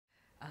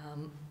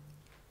Um,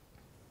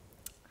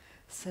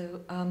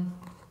 so,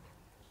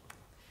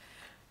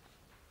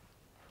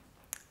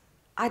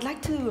 I'd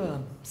like to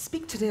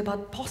speak today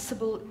about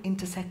possible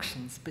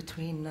intersections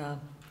between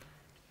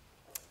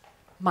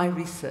my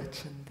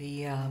research and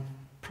the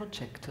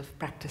project of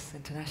Practice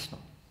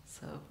International.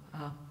 So,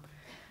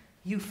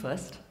 you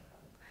first.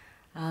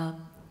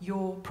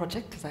 Your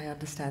project, as I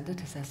understand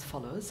it, is as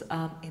follows.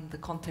 In the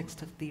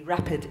context of the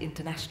rapid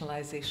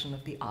internationalization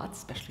of the arts,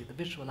 especially the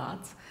visual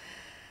arts,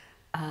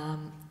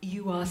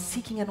 you are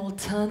seeking an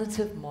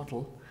alternative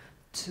model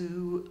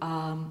to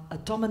a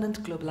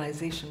dominant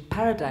globalization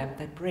paradigm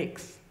that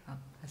breaks,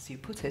 as you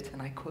put it,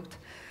 and I quote,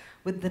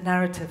 with the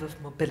narrative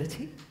of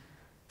mobility,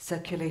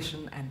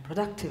 circulation, and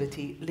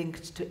productivity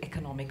linked to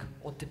economic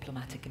or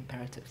diplomatic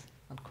imperatives,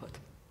 unquote.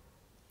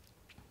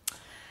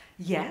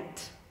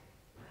 Yet,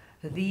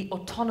 the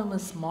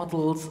autonomous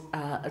models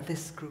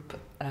this group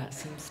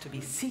seems to be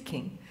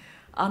seeking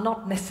are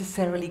not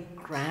necessarily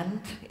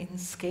grand in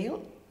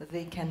scale.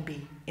 They can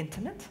be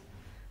intimate,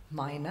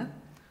 minor,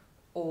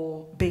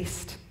 or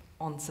based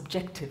on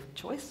subjective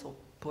choice, or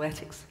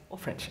poetics, or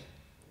friendship.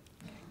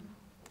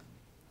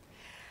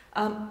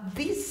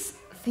 These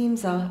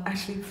themes are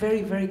actually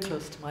very, very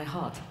close to my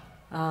heart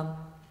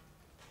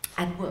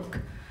and work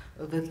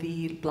over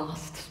the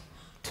last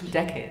 2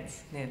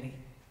 decades, nearly.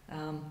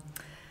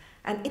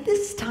 And in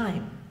this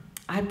time,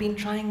 I've been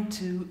trying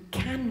to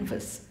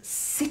canvass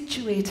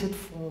situated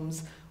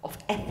forms of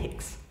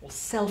ethics or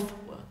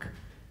self-work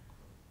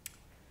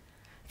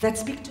that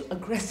speak to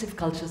aggressive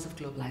cultures of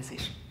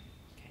globalization.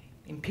 Okay.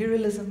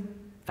 Imperialism,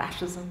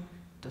 fascism,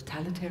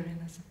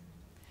 totalitarianism,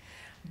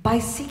 by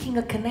seeking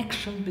a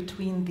connection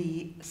between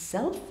the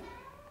self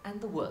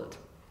and the world.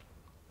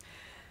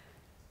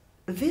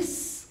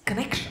 This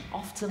connection,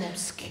 often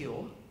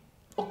obscure,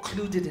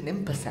 occluded and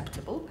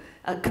imperceptible,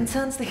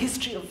 concerns the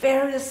history of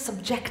various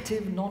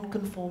subjective,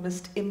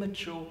 nonconformist,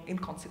 immature,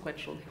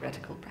 inconsequential,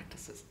 heretical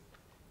practices.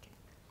 Okay.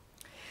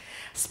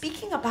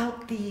 Speaking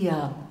about the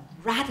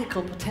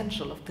radical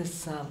potential of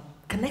this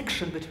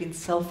connection between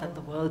self and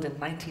the world in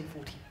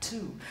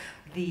 1942,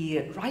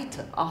 the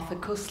writer Arthur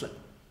Koestler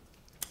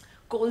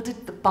called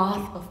it the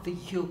path of the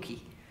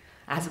yogi,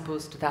 as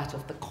opposed to that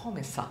of the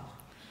commissar.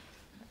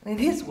 In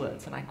his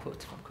words, and I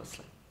quote from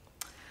Koestler,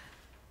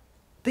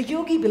 "The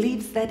yogi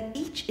believes that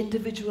each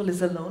individual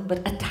is alone but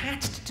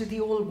attached to the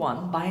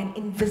all-one by an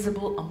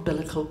invisible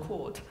umbilical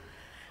cord,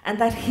 and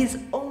that his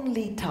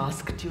only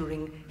task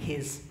during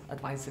his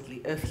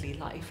advisedly earthly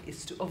life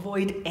is to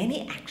avoid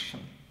any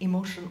action,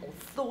 emotion, or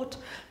thought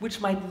which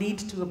might lead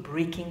to a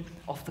breaking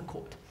of the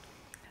cord.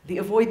 The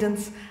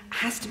avoidance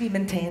has to be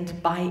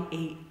maintained by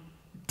a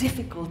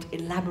difficult,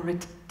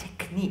 elaborate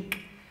technique,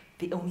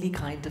 the only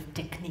kind of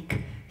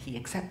technique he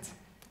accepts."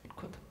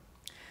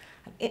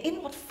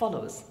 In what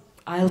follows,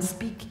 I'll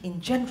speak in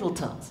general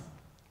terms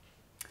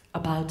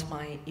about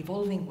my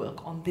evolving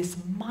work on this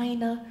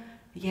minor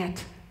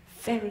yet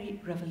very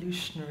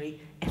revolutionary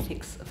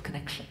ethics of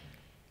connection,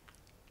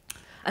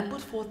 and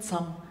put forth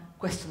some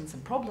questions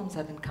and problems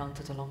I've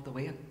encountered along the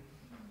way, and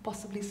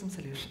possibly some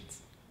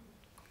solutions.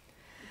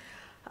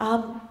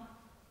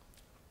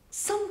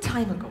 Some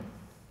time ago,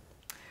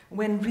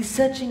 when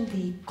researching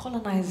the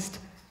colonized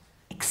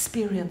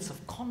experience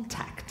of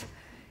contact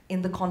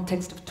in the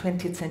context of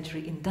 20th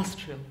century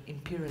industrial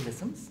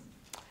imperialisms,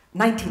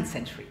 19th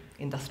century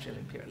industrial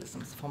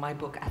imperialisms, for my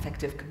book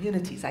Affective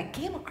Communities, I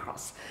came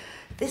across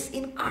this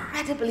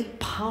incredibly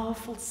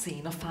powerful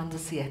scene of fin de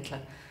siècle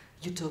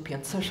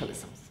utopian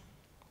socialisms.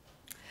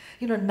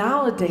 You know,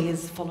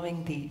 nowadays,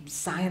 following the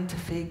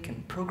scientific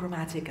and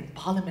programmatic and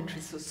parliamentary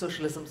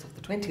socialisms of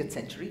the 20th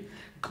century,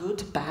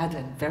 good, bad,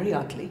 and very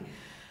ugly,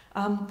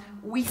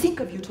 we think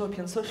of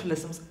utopian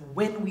socialisms,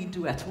 when we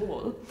do at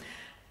all,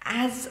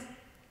 as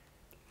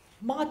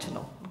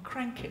marginal and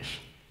crankish.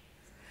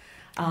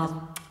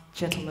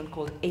 Gentleman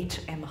called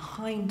H.M.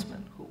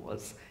 Hyndman, who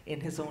was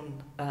in his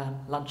own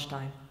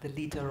lunchtime the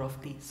leader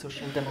of the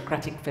Social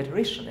Democratic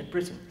Federation in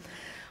Britain,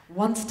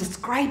 once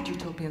described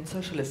utopian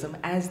socialism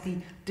as the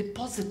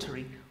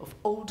depository of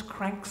old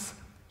cranks,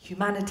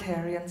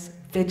 humanitarians,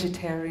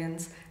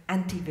 vegetarians,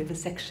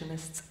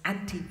 anti-vivisectionists,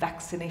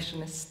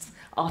 anti-vaccinationists,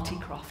 arty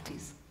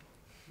crafties,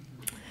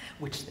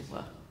 which they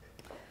were.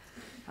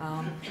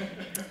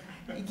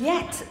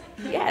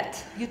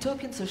 Yet,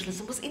 utopian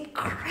socialism was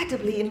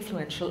incredibly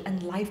influential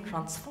and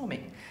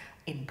life-transforming,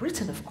 in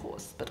Britain, of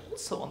course, but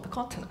also on the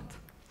continent.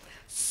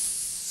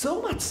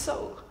 So much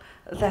so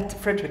that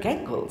Frederick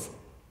Engels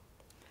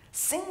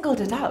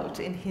singled it out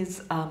in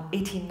his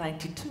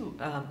 1892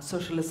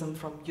 Socialism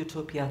from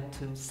Utopia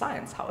to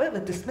Science, however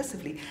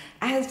dismissively,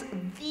 as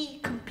the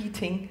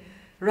competing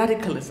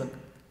radicalism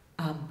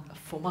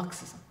for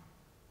Marxism.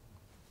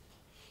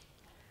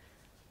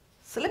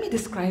 So let me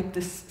describe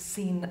this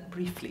scene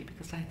briefly,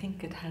 because I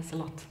think it has a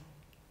lot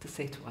to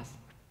say to us.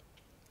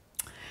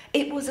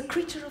 It was a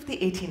creature of the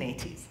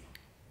 1880s.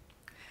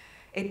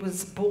 It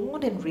was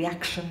born in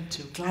reaction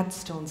to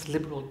Gladstone's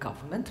liberal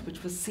government,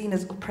 which was seen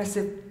as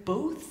oppressive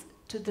both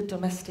to the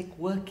domestic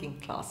working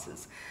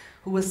classes,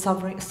 who were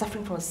suffering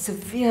from a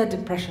severe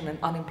depression and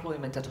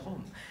unemployment at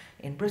home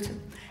in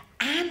Britain,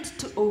 and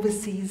to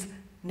overseas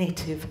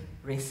native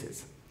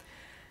races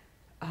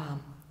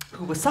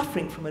who were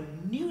suffering from a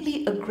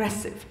newly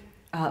aggressive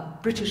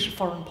British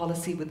foreign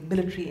policy with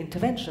military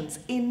interventions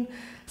in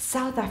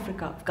South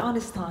Africa,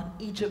 Afghanistan,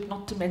 Egypt,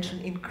 not to mention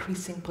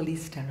increasing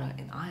police terror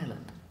in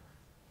Ireland.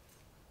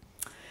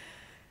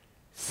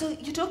 So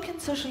utopian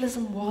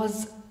socialism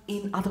was,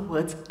 in other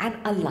words, an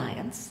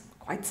alliance,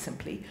 quite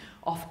simply,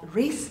 of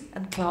race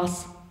and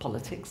class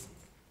politics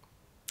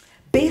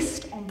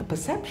based on the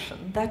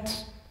perception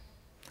that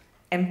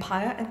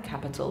empire and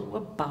capital were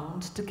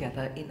bound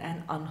together in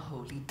an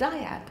unholy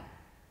dyad.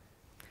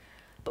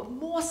 But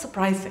more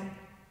surprising,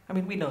 I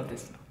mean, we know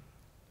this now,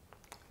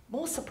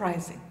 more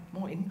surprising,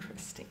 more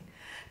interesting,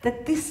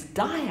 that this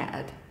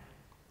dyad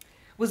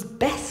was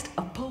best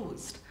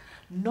opposed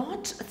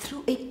not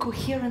through a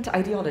coherent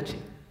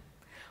ideology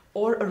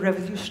or a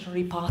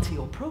revolutionary party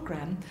or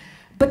program,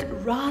 but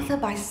rather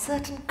by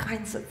certain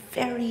kinds of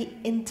very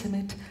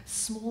intimate,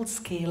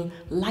 small-scale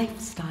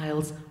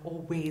lifestyles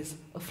or ways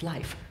of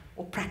life,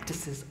 or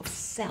practices of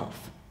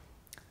self.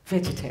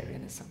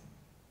 Vegetarianism,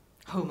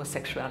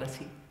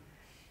 homosexuality,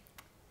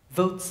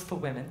 votes for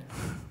women,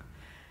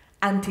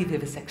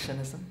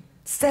 anti-vivisectionism,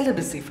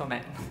 celibacy for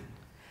men,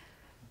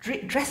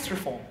 dress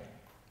reform,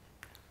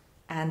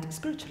 and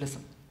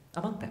spiritualism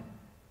among them.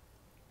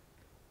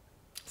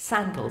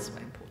 Sandals were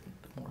important,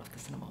 but more of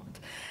this in a moment.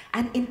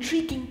 An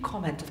intriguing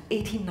comment of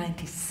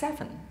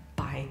 1897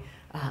 by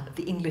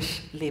the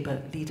English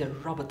Labour leader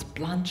Robert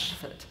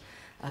Blanchford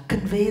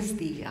conveys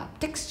the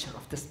texture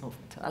of this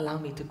movement. Allow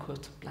me to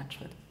quote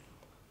Blanchford.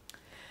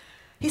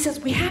 He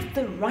says, "We have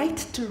the right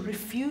to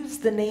refuse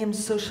the name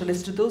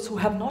socialist to those who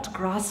have not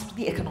grasped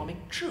the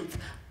economic truth,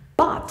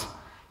 but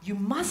you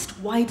must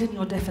widen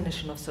your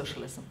definition of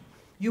socialism.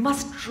 You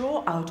must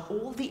draw out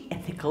all the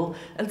ethical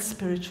and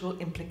spiritual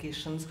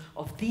implications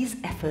of these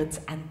efforts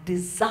and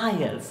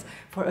desires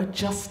for a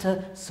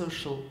juster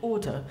social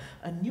order.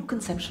 A new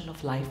conception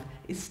of life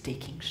is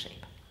taking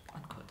shape."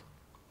 Unquote.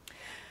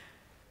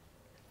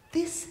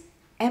 This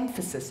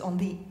emphasis on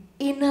the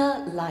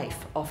inner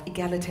life of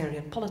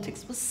egalitarian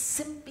politics was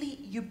simply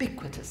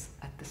ubiquitous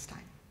at this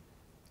time.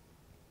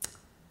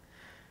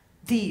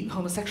 The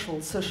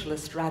homosexual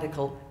socialist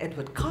radical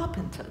Edward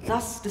Carpenter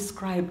thus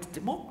described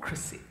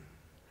democracy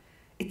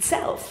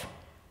itself,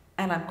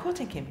 and I'm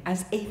quoting him,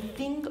 as a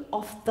thing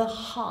of the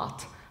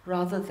heart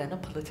rather than a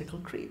political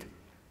creed.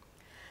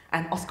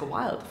 And Oscar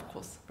Wilde, of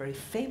course, very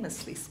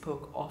famously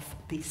spoke of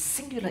the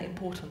singular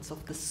importance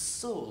of the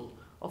soul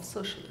of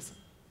socialism.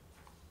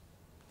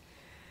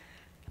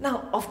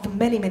 Now, of the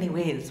many, many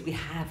ways we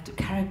have to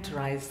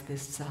characterize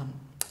this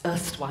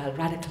erstwhile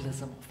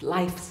radicalism of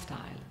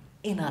lifestyle,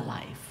 inner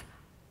life,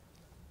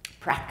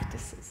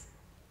 practices,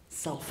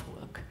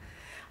 self-work,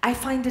 I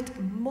find it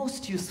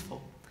most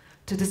useful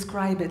to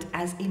describe it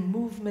as a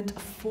movement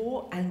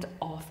for and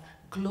of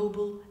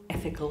global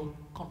ethical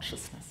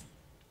consciousness.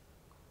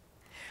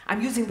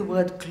 I'm using the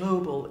word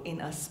global in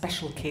a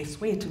special case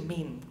way to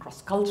mean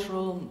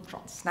cross-cultural,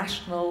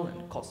 transnational,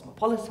 and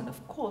cosmopolitan,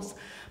 of course,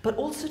 but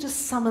also to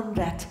summon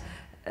that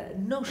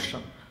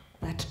notion,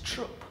 that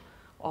trope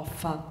of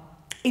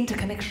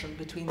interconnection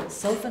between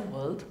self and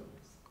world,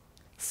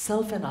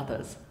 self and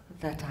others,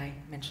 that I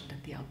mentioned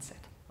at the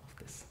outset of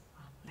this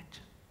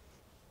lecture.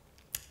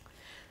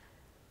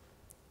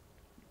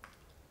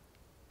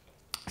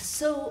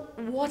 So,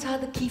 what are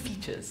the key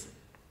features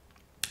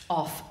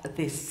of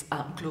this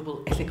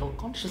global ethical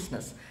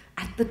consciousness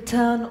at the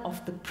turn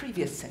of the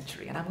previous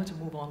century? And I'm going to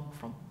move on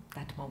from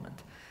that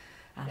moment.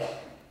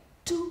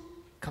 Two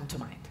come to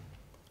mind.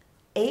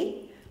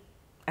 A,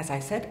 as I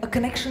said, a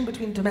connection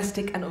between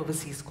domestic and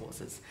overseas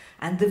causes,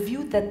 and the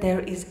view that there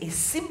is a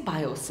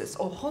symbiosis,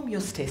 or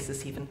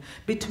homeostasis even,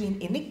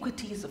 between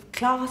iniquities of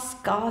class,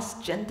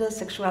 caste, gender,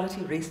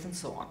 sexuality, race, and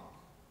so on.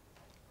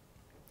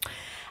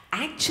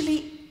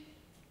 Actually,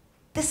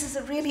 this is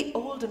a really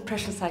old and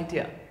precious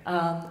idea,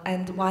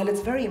 and while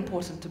it's very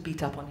important to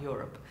beat up on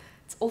Europe,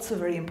 it's also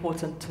very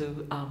important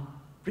to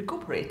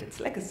recuperate its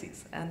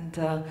legacies. And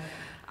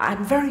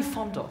I'm very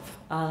fond of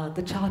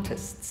the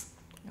Chartists,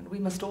 and we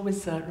must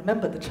always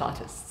remember the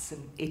Chartists in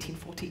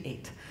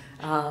 1848,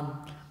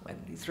 when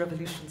these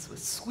revolutions were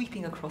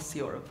sweeping across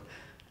Europe,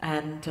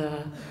 and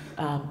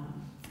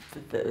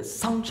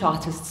some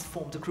Chartists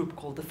formed a group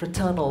called the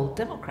Fraternal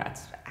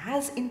Democrats,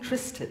 as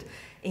interested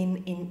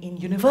in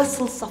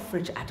universal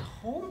suffrage at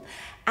home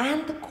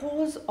and the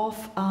cause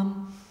of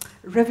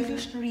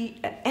revolutionary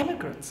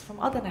emigrants from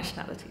other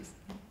nationalities.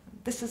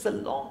 This is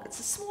it's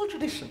a small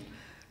tradition,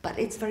 but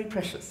it's very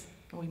precious,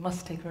 and we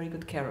must take very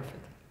good care of it.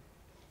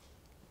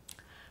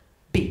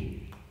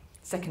 B,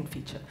 second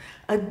feature,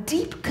 a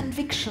deep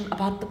conviction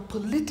about the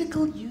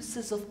political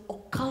uses of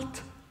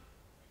occult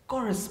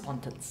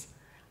correspondence.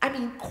 I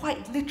mean,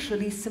 quite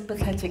literally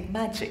sympathetic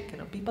magic. You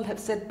know, people have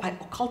said, by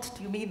occult,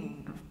 do you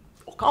mean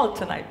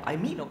occult? And I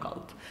mean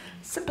occult.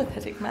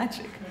 Sympathetic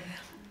magic.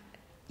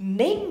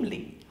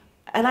 Namely,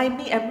 and I'm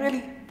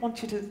really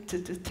want you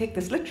to take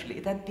this literally,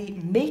 that the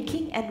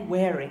making and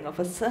wearing of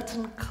a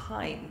certain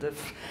kind of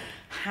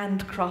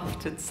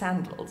handcrafted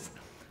sandals,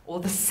 or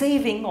the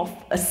saving of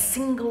a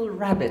single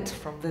rabbit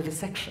from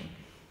vivisection,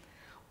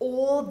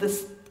 or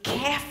this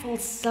careful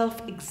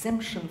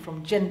self-exemption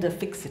from gender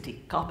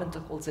fixity, Carpenter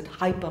calls it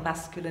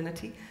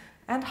hypermasculinity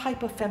and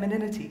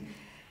hyperfemininity,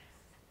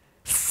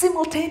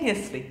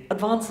 simultaneously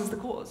advances the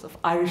cause of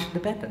Irish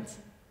independence,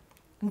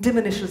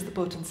 diminishes the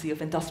potency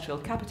of industrial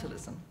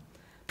capitalism,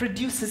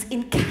 produces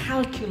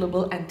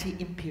incalculable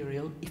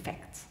anti-imperial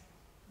effects.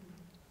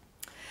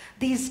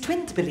 These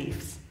twinned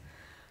beliefs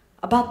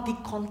about the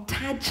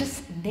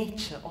contagious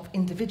nature of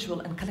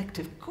individual and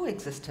collective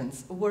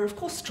coexistence were, of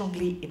course,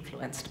 strongly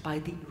influenced by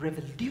the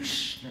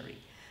revolutionary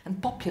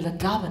and popular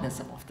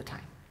Darwinism of the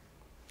time,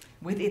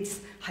 with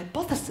its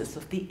hypothesis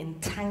of the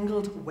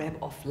entangled web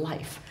of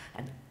life,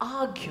 an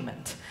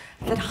argument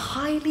that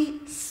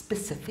highly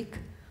specific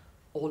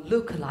or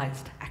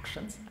localized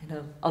actions, I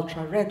know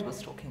Ultra Red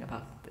was talking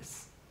about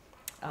this,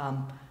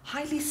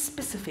 highly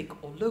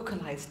specific or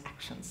localized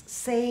actions,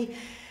 say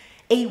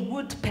a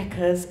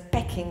woodpecker's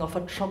pecking of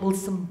a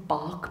troublesome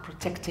bark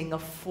protecting a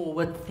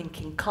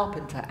forward-thinking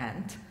carpenter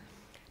ant,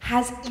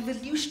 has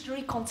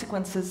evolutionary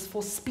consequences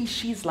for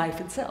species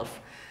life itself.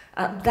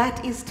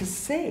 That is to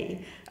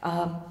say,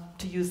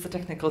 to use the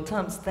technical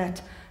terms,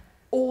 that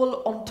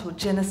all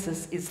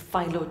ontogenesis is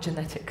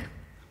phylogenetic,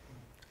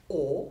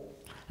 or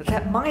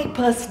that my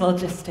personal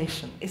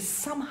gestation is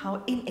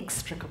somehow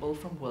inextricable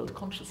from world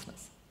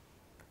consciousness,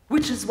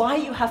 which is why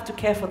you have to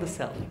care for the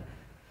self.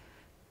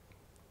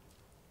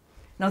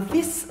 Now,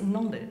 this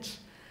knowledge,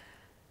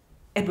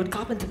 Edward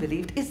Carpenter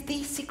believed, is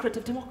the secret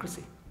of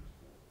democracy.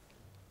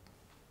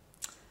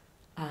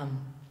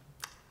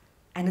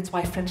 And it's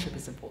why friendship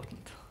is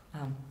important.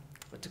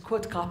 But to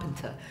quote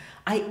Carpenter,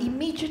 I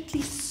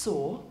immediately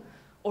saw,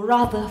 or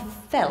rather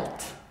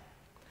felt,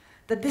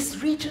 that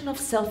this region of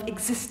self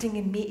existing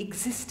in me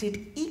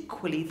existed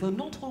equally, though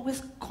not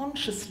always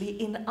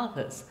consciously, in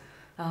others.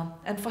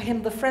 And for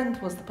him, the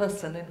friend was the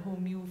person in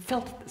whom you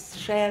felt this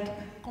shared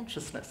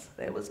consciousness.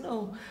 There was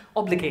no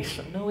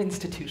obligation, no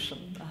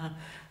institution,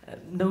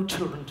 no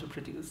children to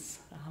produce,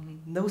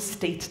 no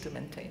state to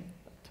maintain.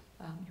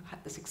 But, you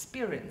had this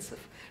experience of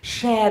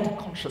shared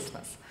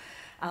consciousness.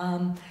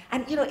 And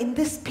you know, in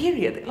this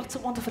period, lots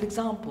of wonderful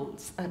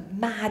examples. A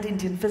mad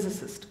Indian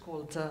physicist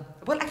called,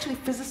 well, actually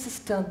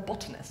physicist turned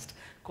botanist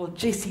called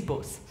J.C.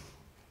 Bose,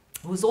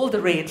 who was all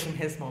the rage in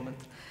his moment,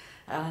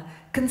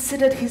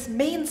 considered his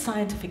main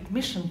scientific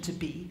mission to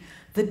be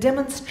the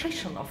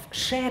demonstration of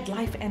shared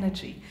life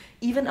energy,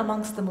 even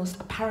amongst the most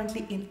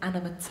apparently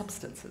inanimate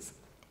substances.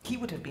 He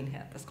would have been here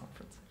at this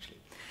conference, actually.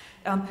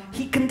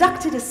 He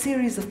conducted a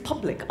series of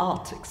public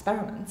art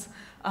experiments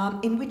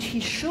in which he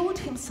showed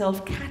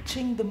himself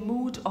catching the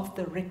mood of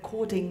the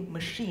recording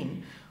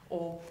machine,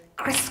 or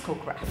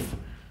crystallograph,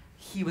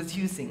 he was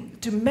using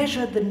to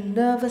measure the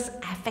nervous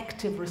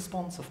affective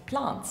response of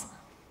plants,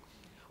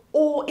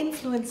 or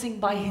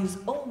influencing by his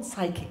own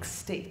psychic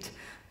state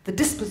the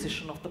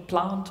disposition of the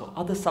plant or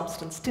other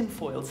substance,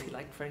 tinfoils he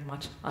liked very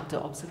much, under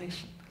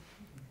observation.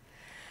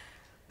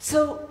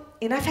 So,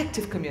 in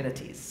affective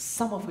communities,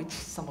 some of which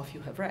some of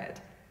you have read,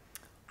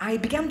 I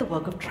began the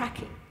work of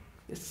tracking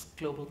this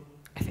global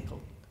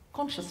ethical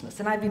consciousness,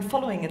 and I've been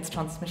following its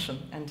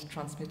transmission and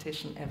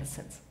transmutation ever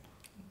since.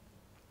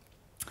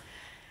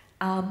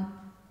 And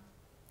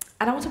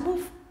I want to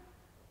move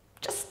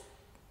just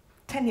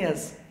 10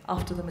 years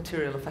after the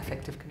material of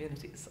affective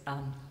communities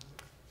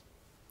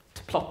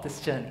to plot this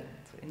journey.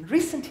 So in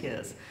recent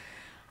years,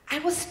 I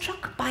was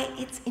struck by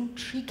its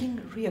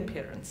intriguing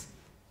reappearance,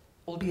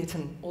 albeit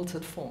in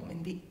altered form,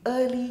 in the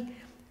early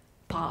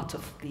part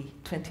of the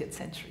 20th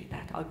century,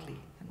 that ugly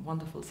and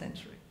wonderful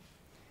century.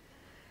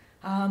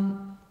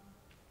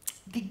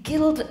 The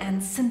guild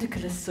and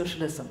syndicalist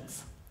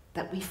socialisms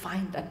that we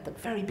find at the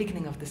very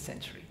beginning of this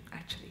century,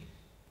 actually,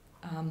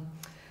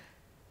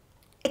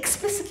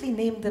 explicitly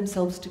named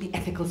themselves to be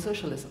ethical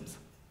socialisms.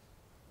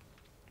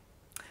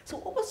 So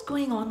what was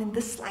going on in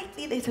this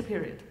slightly later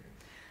period?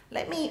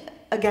 Let me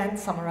again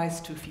summarize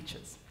two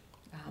features,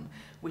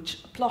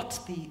 which plot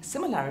the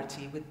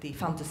similarity with the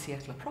fin de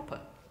siècle proper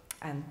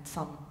and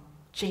some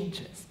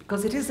changes,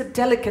 because it is a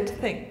delicate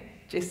thing.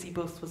 J.C.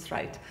 Bose was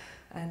right,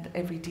 and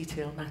every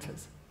detail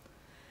matters.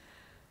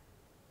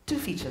 Two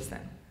features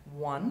then.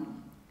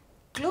 One,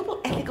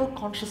 global ethical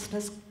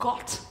consciousness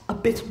got a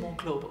bit more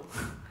global.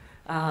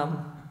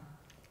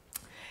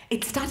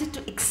 It started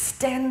to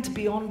extend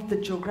beyond the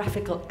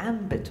geographical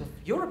ambit of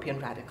European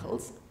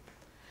radicals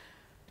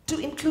to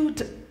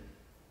include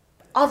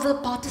other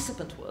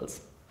participant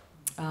worlds,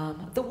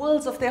 the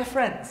worlds of their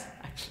friends,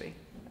 actually.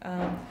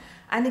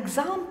 An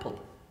example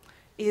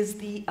is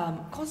the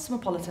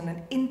cosmopolitan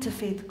and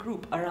interfaith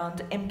group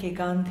around M.K.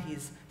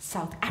 Gandhi's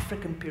South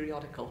African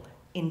periodical,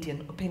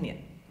 Indian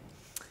Opinion,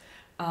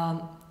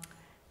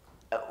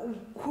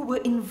 who were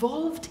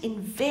involved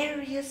in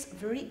various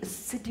very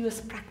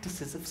assiduous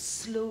practices of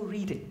slow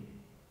reading,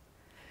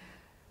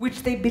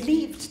 which they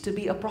believed to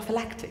be a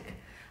prophylactic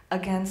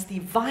against the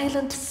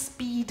violent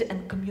speed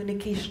and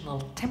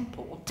communicational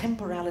tempo or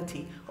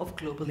temporality of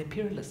global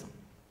imperialism.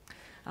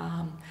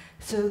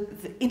 So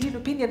the Indian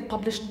Opinion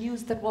published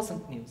news that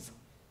wasn't news.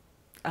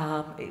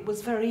 It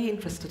was very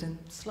interested in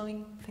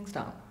slowing things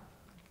down.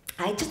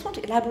 I just want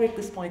to elaborate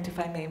this point, if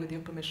I may, with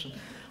your permission,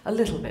 a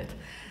little bit.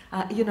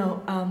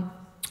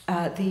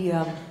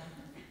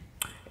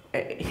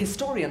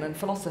 Historian and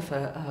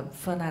philosopher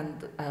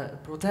Fernand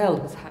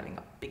Braudel, who's having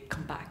a big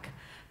comeback,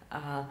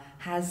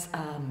 he's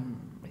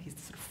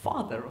the sort of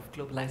father of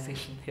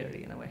globalization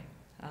theory in a way,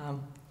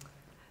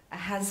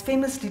 has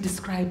famously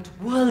described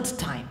world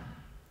time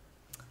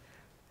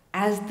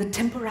as the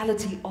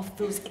temporality of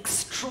those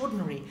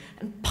extraordinary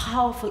and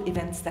powerful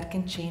events that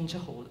can change a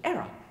whole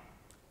era.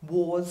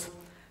 Wars,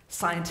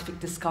 scientific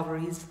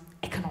discoveries,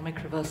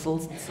 economic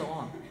reversals, and so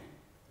on.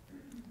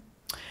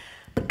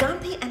 But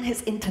Gandhi and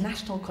his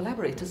international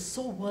collaborators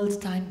saw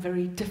world time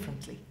very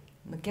differently.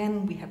 And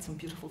again, we had some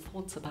beautiful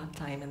thoughts about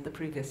time in the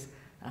previous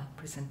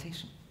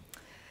presentation.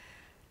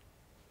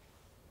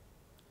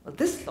 Well,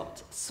 this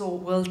lot saw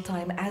world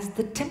time as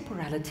the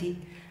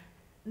temporality,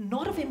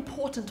 not of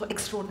important or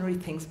extraordinary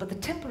things, but the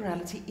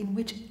temporality in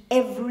which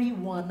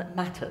everyone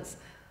matters.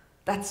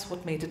 That's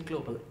what made it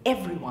global.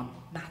 Everyone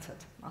mattered.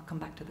 I'll come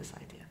back to this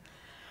idea.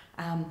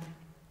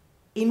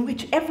 In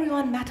which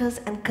everyone matters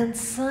and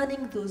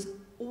concerning those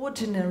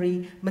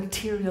ordinary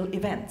material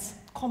events,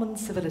 common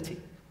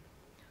civility,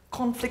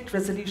 conflict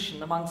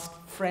resolution amongst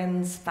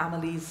friends,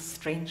 families,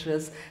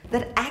 strangers,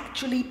 that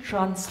actually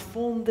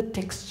transform the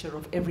texture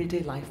of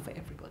everyday life for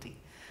everybody.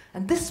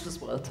 And this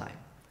was world time.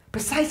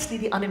 Precisely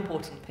the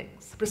unimportant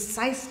things,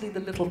 precisely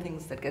the little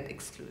things that get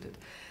excluded.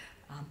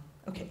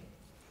 Okay,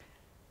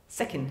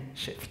 second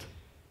shift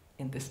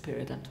in this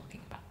period I'm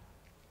talking about.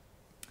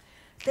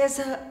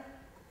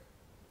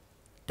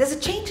 There's a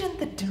change in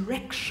the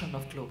direction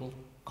of global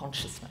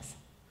consciousness.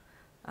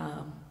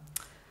 Fin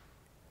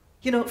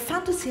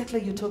de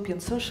siècle utopian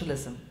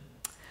socialism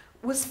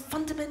was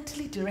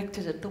fundamentally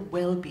directed at the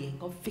well-being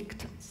of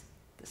victims.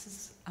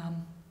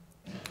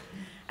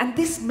 And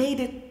this made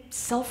it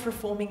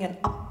self-reforming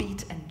and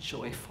upbeat and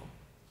joyful,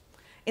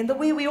 in the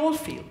way we all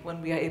feel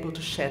when we are able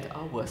to shed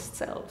our worst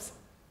selves.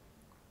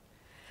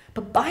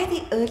 But by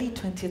the early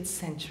 20th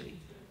century,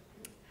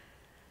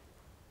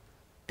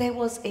 there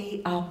was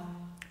a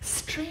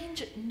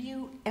strange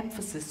new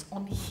emphasis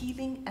on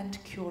healing and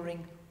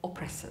curing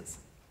oppressors.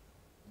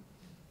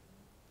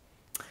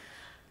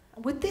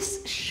 With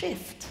this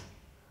shift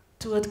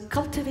toward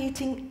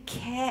cultivating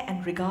care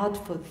and regard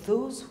for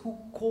those who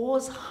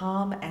cause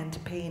harm and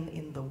pain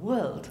in the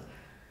world,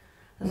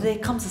 there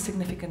comes a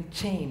significant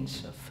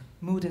change of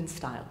mood and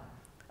style,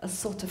 a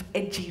sort of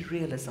edgy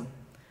realism,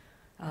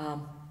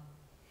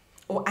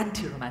 or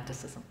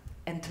anti-romanticism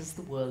enters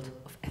the world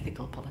of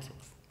ethical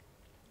politics.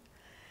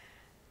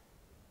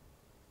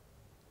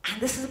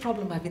 And this is a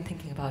problem I've been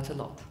thinking about a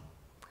lot.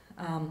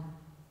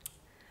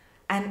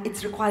 And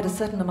it's required a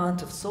certain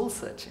amount of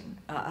soul-searching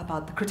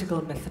about the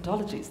critical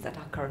methodologies that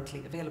are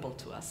currently available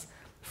to us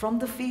from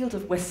the field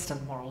of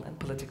Western moral and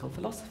political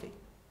philosophy.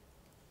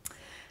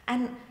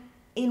 And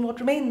in what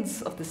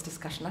remains of this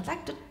discussion, I'd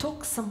like to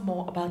talk some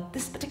more about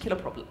this particular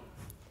problem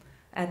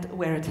and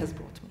where it has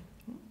brought me.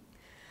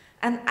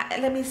 And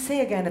let me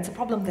say again, it's a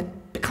problem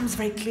that becomes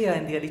very clear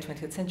in the early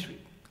 20th century.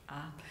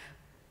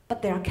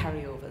 But there are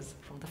carryovers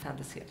from the fin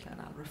de siècle, and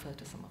I'll refer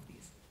to some of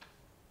these.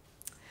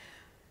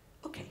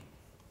 Okay.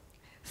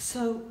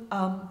 So,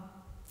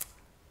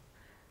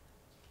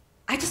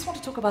 I just want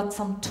to talk about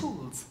some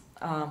tools,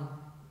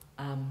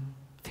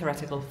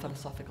 theoretical,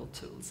 philosophical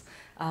tools.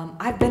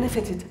 I've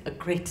benefited a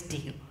great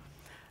deal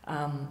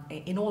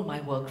in all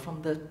my work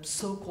from the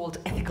so-called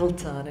ethical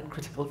turn in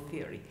critical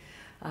theory.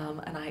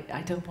 And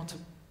I don't want to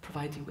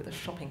provide you with a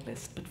shopping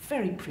list, but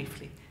very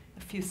briefly,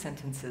 a few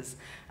sentences.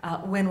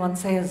 When one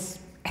says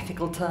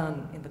ethical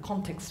turn in the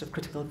context of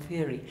critical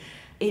theory,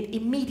 it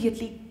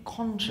immediately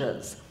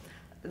conjures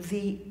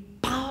the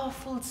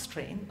powerful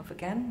strain of,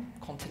 again,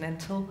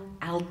 continental,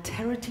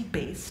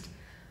 alterity-based,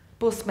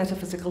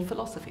 post-metaphysical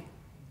philosophy.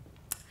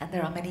 And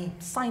there are many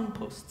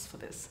signposts for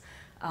this.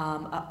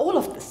 All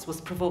of this was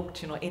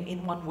provoked,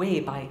 in one way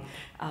by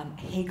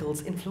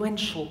Hegel's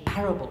influential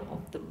parable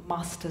of the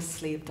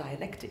master-slave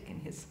dialectic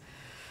in his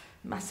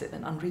massive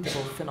and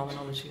unreadable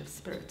phenomenology of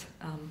spirit.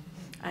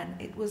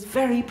 And it was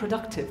very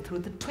productive through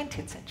the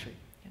 20th century.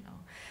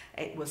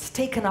 It was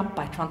taken up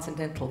by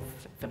transcendental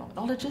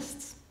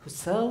phenomenologists,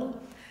 Husserl,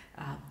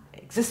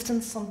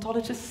 existence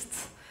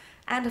ontologists,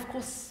 and of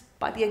course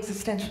by the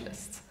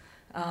existentialists.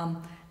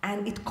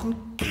 And it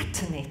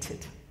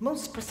concatenated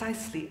most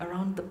precisely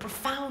around the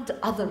profound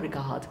other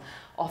regard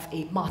of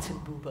a Martin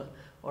Buber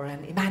or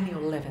an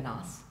Emmanuel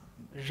Levinas,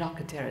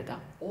 Jacques Derrida,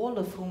 all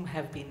of whom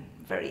have been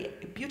very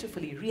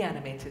beautifully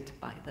reanimated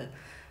by the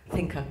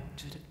thinker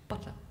Judith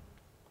Butler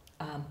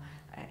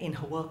in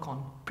her work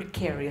on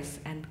precarious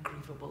and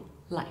grievable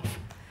life.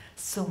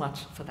 So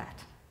much for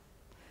that.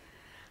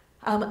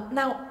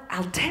 Now,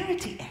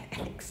 alterity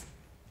ethics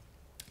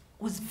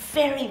was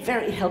very,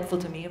 very helpful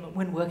to me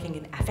when working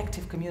in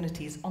affective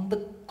communities on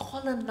the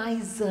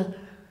colonizer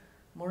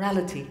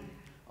morality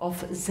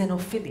of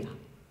xenophilia,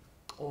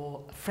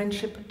 or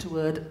friendship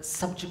toward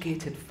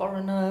subjugated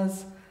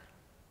foreigners,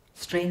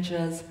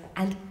 strangers,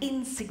 and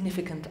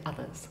insignificant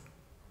others.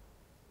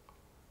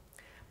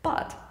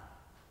 But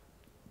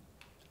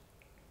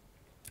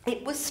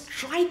it was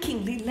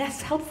strikingly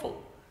less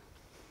helpful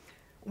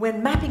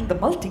when mapping the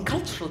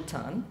multicultural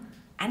turn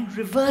and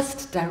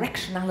reversed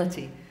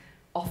directionality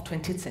of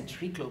 20th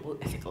century global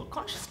ethical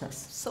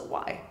consciousness. So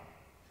why?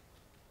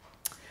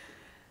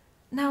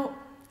 Now,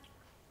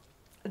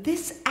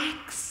 this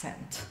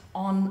accent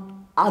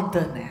on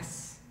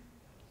otherness,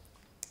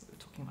 we're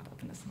talking about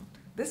otherness,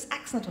 this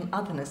accent on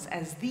otherness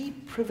as the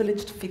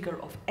privileged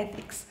figure of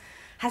ethics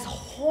has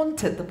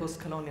haunted the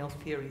post-colonial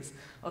theories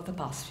of the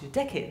past few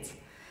decades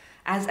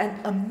as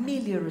an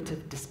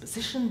ameliorative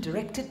disposition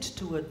directed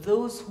toward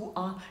those who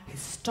are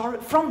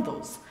from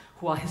those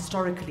who are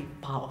historically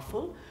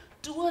powerful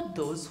toward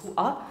those who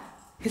are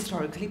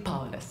historically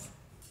powerless,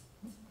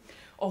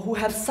 or who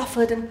have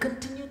suffered and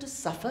continue to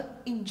suffer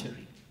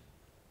injury.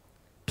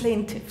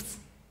 Plaintiffs.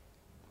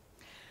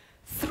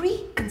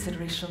 Three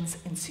considerations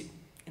ensue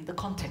in the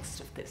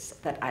context of this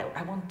that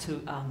I want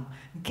to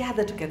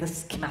gather together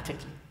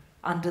schematically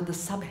under the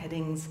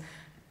subheadings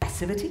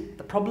passivity,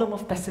 the problem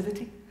of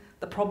passivity,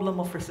 the problem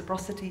of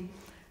reciprocity,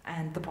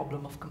 and the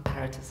problem of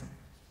comparatism.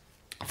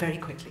 Very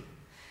quickly.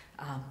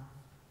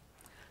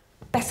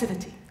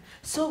 Passivity.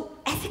 So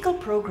ethical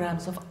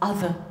programs of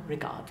other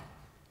regard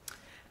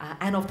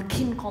and of the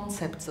kin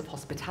concepts of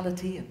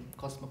hospitality and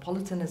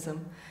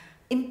cosmopolitanism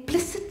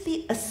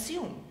implicitly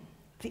assume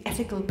the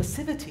ethical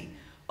passivity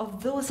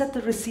of those at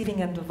the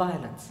receiving end of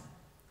violence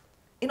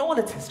in all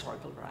its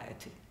historical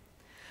variety.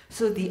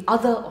 So the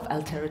other of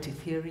alterity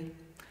theory,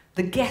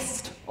 the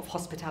guest of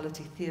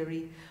hospitality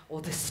theory,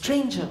 or the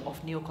stranger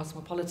of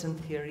neo-cosmopolitan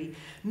theory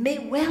may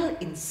well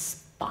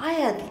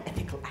inspire the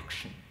ethical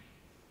action,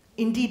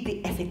 indeed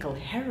the ethical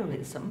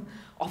heroism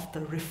of the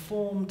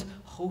reformed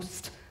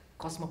host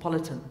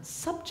cosmopolitan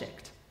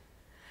subject.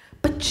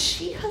 But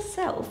she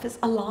herself is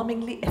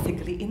alarmingly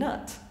ethically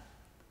inert,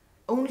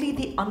 only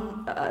the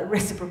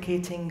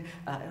unreciprocating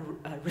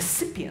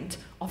recipient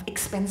of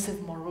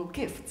expensive moral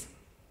gifts.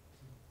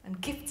 And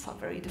gifts are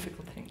very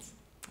difficult things.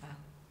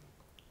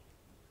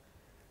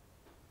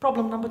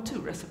 Problem number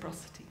 2,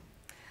 reciprocity.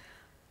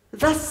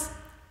 Thus,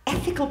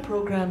 ethical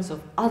programs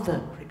of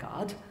other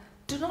regard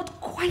do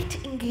not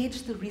quite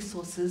engage the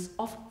resources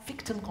of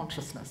victim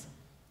consciousness.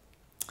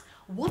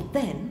 What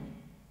then,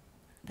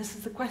 this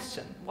is the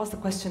question, was the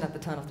question at the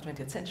turn of the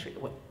 20th century,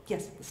 well,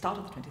 yes, the start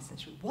of the 20th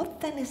century, what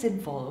then is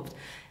involved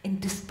in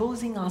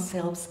disposing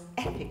ourselves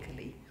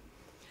ethically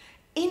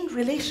in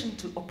relation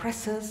to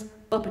oppressors,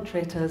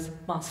 perpetrators,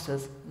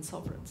 masters, and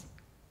sovereigns?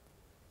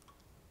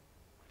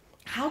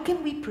 How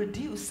can we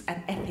produce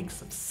an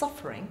ethics of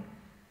suffering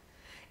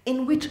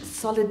in which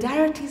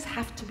solidarities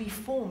have to be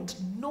formed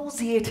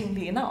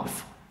nauseatingly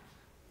enough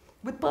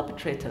with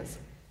perpetrators,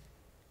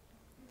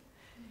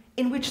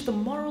 in which the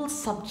moral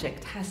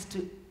subject has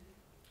to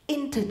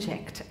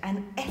interject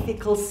an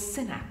ethical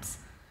synapse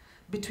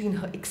between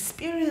her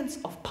experience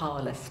of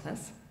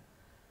powerlessness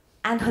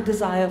and her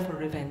desire for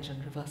revenge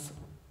and reversal?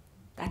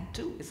 That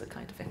too is a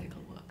kind of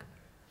ethical work.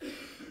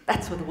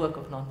 That's where the work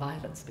of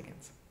nonviolence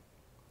begins.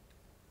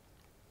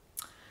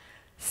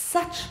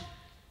 Such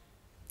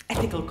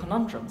ethical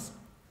conundrums,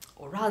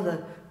 or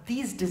rather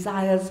these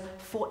desires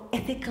for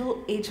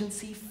ethical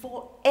agency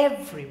for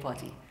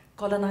everybody,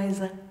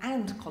 colonizer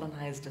and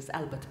colonized, as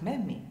Albert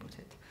Memmi put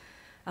it,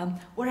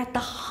 were at the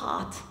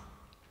heart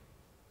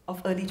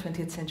of early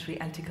 20th century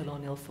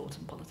anti-colonial thought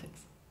and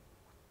politics.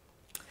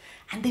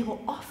 And they were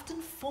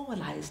often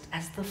formalized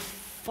as the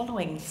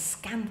following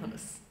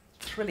scandalous,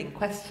 thrilling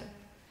question: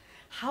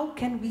 how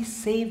can we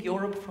save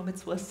Europe from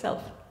its worst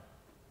self?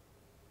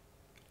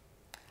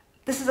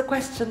 This is a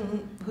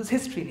question whose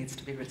history needs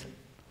to be written.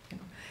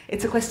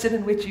 It's a question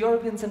in which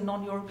Europeans and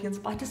non-Europeans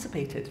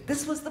participated.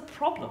 This was the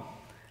problem.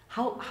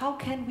 How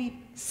can we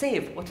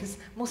save what is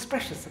most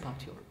precious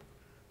about Europe?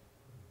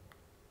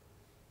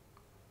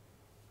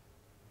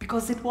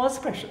 Because it was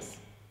precious.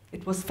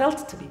 It was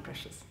felt to be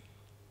precious,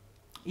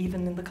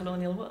 even in the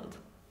colonial world.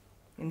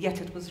 And yet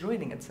it was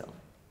ruining itself.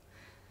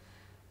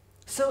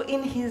 So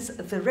in his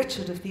The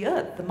Wretched of the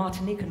Earth, the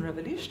Martinican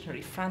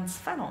revolutionary Frantz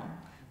Fanon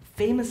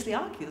famously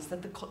argues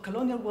that the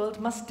colonial world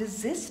must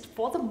desist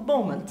for the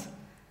moment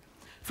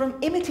from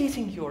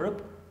imitating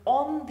Europe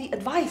on the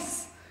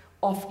advice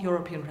of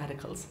European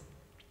radicals.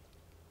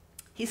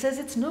 He says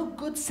it's no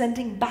good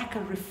sending back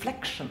a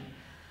reflection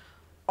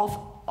of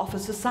a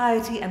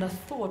society and a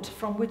thought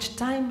from which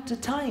time to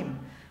time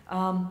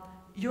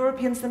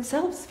Europeans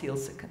themselves feel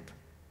sickened.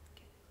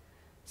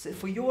 So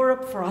for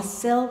Europe, for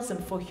ourselves,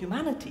 and for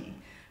humanity,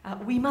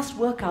 we must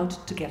work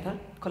out together,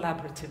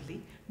 collaboratively,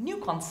 new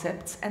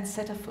concepts and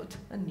set afoot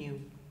a new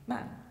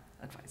man,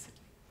 advisedly.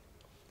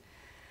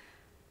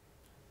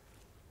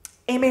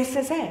 Aimé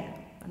Césaire,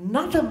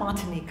 another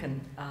Martinican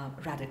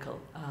radical,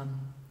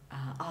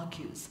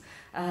 argues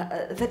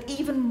that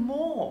even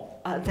more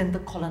than the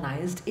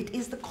colonized, it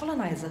is the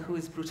colonizer who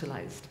is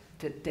brutalized,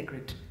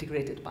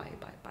 degraded by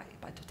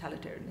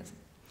totalitarianism.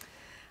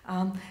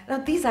 Now,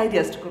 these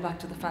ideas, to go back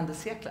to the fin de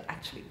siècle,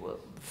 actually were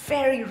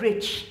very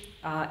rich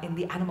in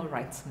the animal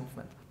rights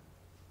movement.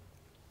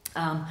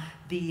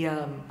 The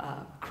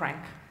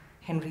crank,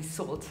 Henry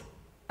Salt,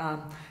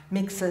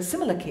 makes a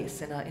similar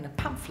case in a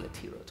pamphlet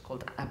he wrote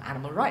called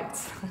Animal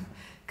Rights,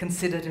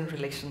 considered in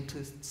relation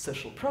to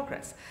social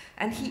progress.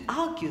 And he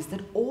argues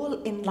that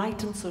all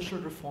enlightened social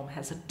reform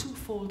has a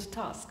twofold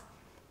task.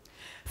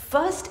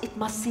 First, it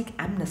must seek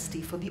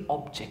amnesty for the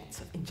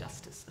objects of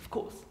injustice, of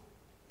course.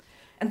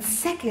 And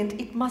second,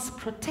 it must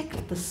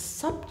protect the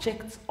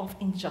subjects of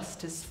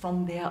injustice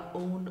from their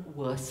own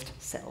worst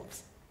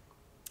selves.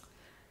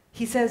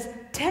 He says,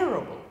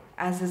 terrible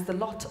as is the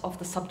lot of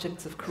the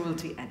subjects of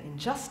cruelty and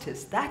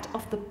injustice, that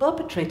of the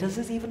perpetrators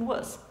is even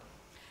worse,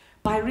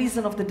 by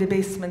reason of the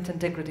debasement and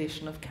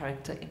degradation of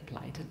character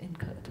implied and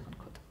incurred,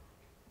 unquote.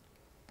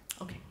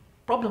 Okay,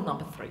 problem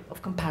number 3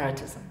 of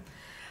comparatism.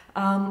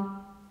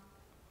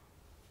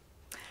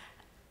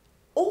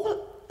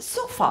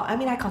 So far, I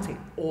mean, I can't say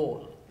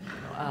all,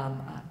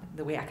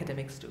 the way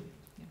academics do.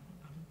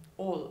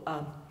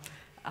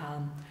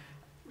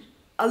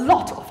 A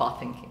lot of our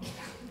thinking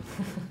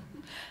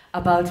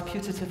about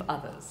putative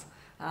others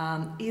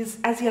is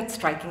as yet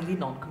strikingly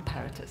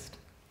non-comparatist.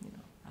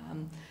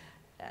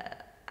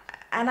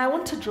 And I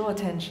want to draw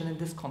attention in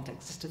this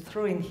context, just to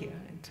throw in here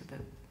into the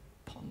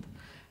pond,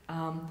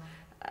 an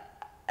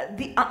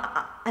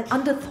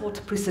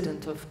underthought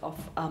precedent of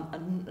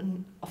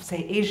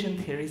say, Asian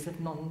theories of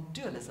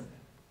non-dualism,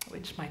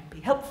 which might be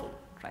helpful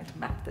trying to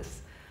map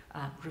this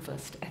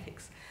reversed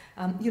ethics.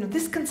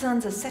 This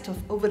concerns a set of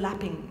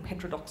overlapping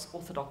heterodox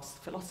orthodox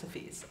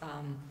philosophies,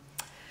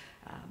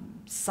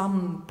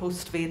 some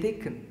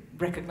post-Vedic and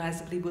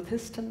recognizably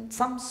Buddhist, and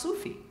some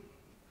Sufi,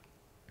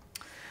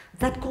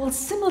 that calls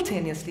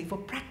simultaneously for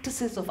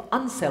practices of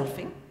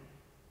unselfing,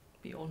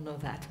 we all know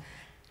that,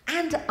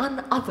 and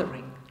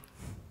unothering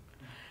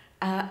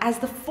as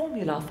the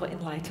formula for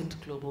enlightened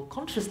global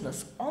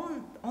consciousness,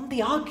 on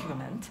the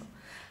argument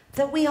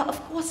that we are, of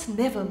course,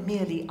 never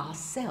merely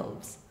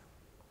ourselves.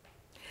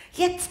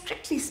 Yet,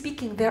 strictly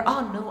speaking, there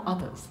are no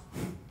others.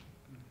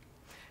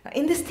 Now,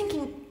 in this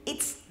thinking,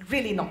 it's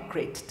really not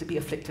great to be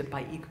afflicted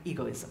by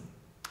egoism.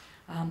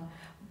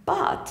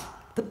 But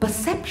the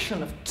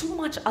perception of too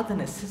much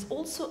otherness is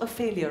also a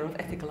failure of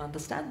ethical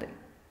understanding,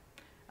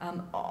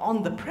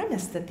 on the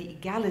premise that the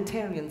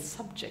egalitarian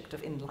subject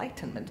of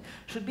enlightenment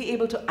should be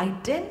able to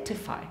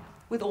identify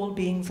with all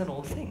beings and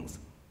all things.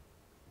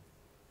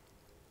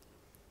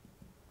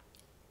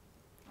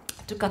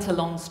 To cut a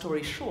long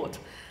story short,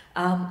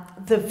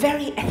 the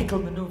very ethical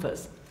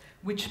maneuvers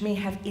which may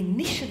have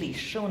initially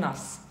shown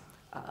us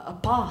a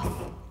path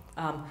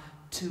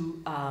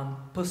to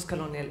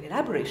post-colonial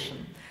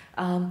elaboration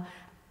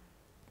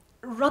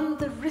run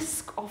the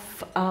risk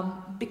of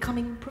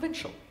becoming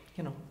provincial,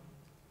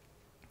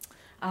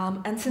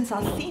 and since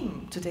our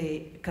theme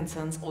today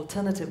concerns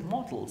alternative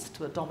models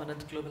to a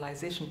dominant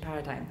globalization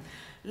paradigm,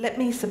 let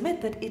me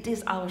submit that it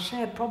is our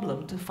shared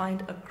problem to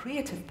find a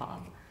creative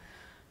path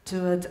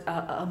toward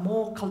a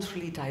more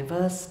culturally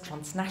diverse,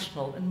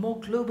 transnational, and more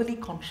globally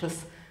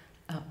conscious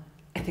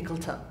ethical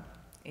turn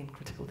in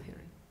critical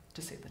theory,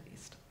 to say the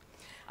least.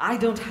 I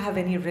don't have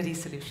any ready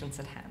solutions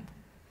at hand.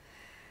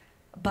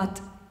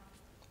 But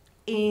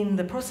in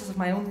the process of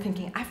my own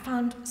thinking, I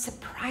found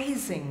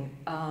surprising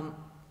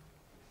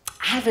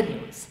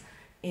avenues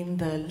in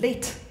the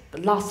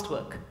last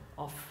work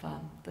of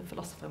the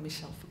philosopher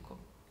Michel Foucault.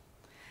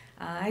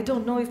 I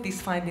don't know if these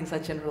findings are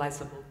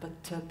generalizable,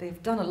 but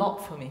they've done a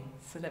lot for me.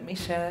 So let me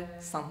share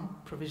some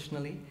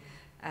provisionally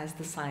as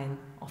the sign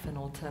of an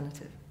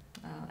alternative.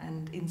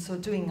 And in so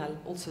doing, I'll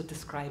also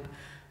describe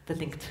the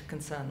linked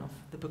concern of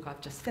the book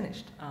I've just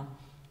finished,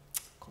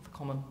 called The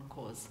Common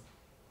Cause.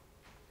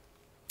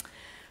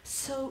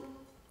 So,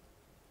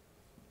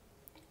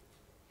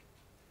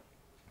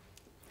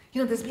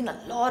 there's been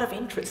a lot of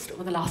interest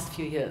over the last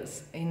few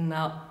years in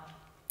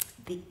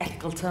the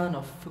ethical turn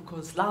of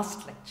Foucault's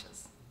last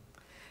lectures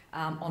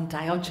on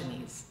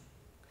Diogenes,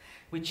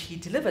 which he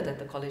delivered at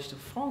the Collège de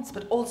France,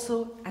 but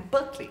also at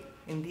Berkeley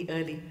in the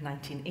early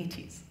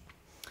 1980s.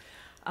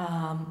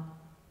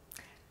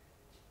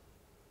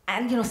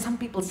 And some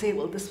people say,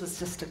 well, this was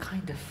just a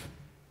kind of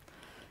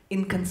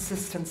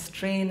inconsistent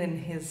strain in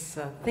his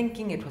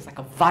thinking. It was like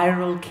a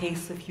viral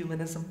case of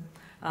humanism.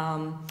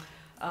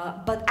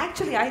 But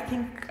actually, I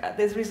think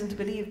there's reason to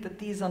believe that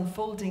these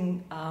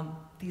unfolding,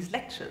 these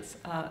lectures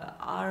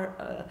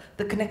are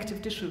the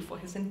connective tissue for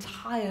his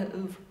entire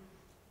oeuvre.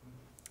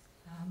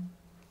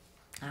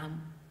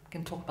 We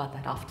can talk about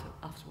that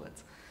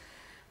afterwards.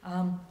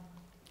 And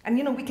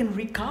we can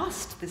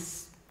recast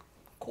this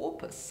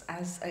corpus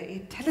as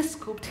a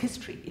telescoped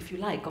history, if you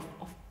like,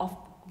 of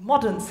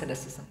modern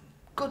cynicism,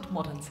 good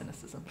modern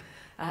cynicism,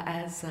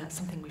 as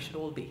something we should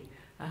all be.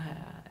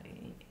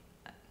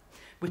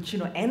 Which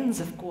ends,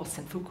 of course,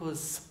 in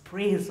Foucault's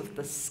praise of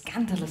the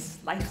scandalous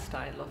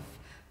lifestyle of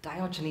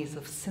Diogenes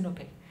of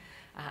Sinope,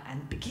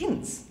 and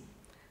begins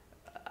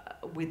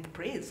with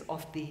praise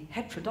of the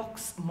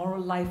heterodox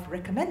moral life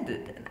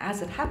recommended, and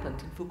as it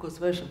happened in Foucault's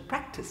version,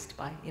 practiced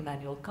by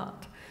Immanuel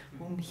Kant,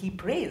 whom he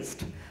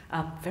praised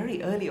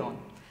very early on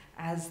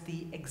as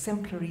the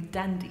exemplary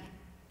dandy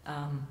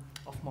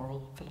of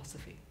moral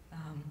philosophy.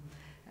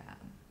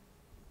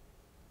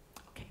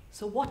 Okay,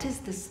 so what is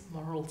this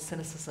moral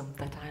cynicism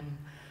that I'm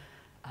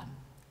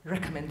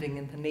recommending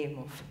in the name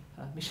of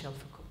Michel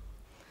Foucault?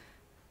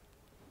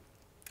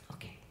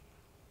 Okay.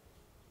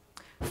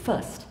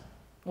 First,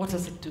 what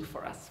does it do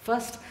for us?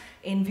 First,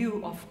 in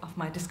view of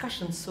my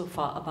discussions so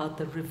far about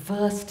the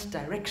reversed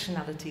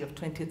directionality of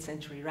 20th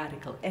century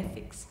radical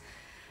ethics,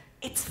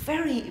 it's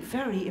very,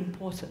 very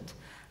important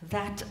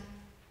that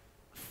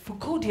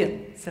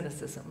Foucauldian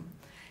cynicism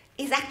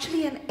is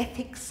actually an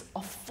ethics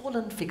of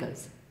fallen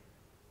figures.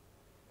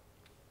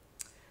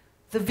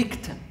 The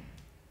victim,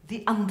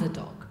 the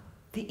underdog,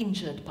 the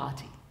injured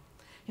party.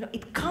 You know,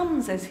 it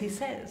comes, as he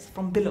says,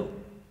 from below,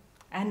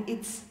 and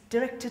it's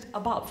directed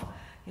above.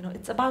 You know,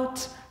 it's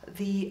about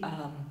the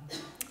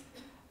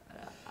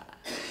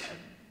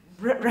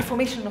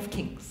reformation of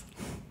kings.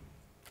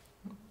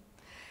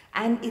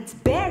 And its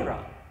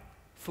bearer,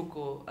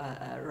 Foucault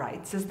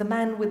writes, is the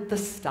man with the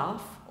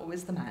staff,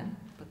 always the man,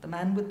 but the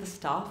man with the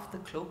staff, the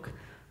cloak,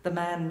 the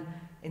man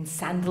in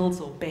sandals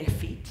or bare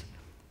feet,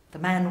 the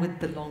man with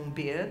the long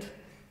beard,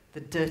 the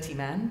dirty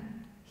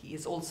man. He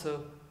is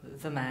also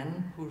the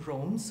man who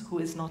roams, who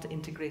is not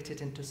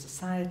integrated into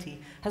society,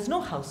 has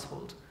no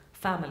household,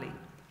 family,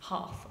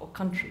 hearth or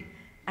country,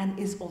 and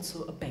is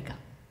also a beggar.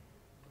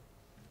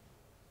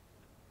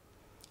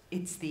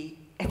 It's the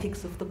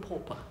ethics of the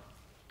pauper.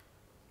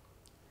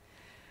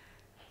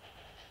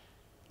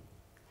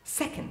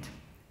 Second,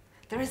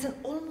 there is an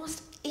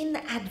almost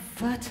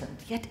inadvertent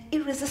yet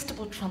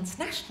irresistible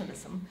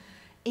transnationalism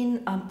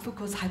in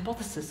Foucault's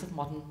hypothesis of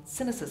modern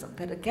cynicism,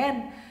 that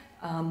again,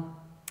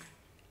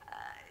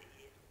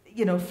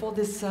 you know, for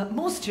this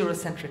most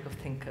Eurocentric of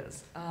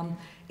thinkers,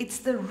 it's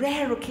the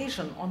rare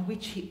occasion on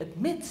which he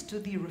admits to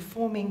the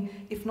reforming,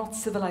 if not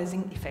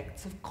civilizing,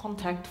 effects of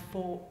contact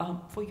for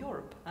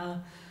Europe.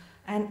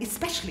 And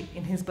especially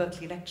in his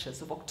Berkeley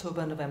lectures of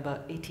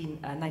October-November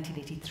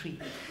 1983,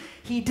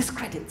 he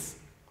discredits,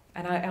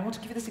 and I want to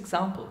give you this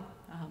example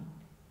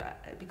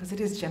because it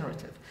is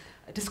generative,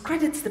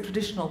 discredits the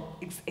traditional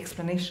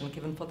explanation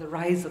given for the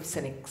rise of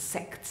cynic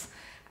sects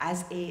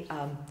as a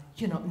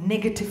you know,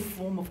 negative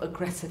form of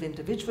aggressive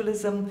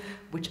individualism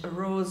which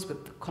arose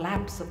with the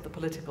collapse of the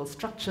political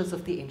structures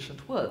of the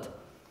ancient world.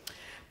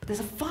 But there's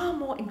a far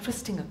more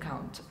interesting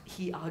account,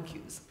 he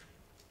argues,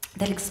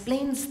 that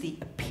explains the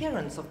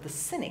appearance of the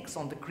cynics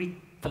on the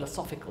Greek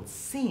philosophical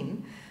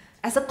scene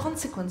as a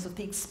consequence of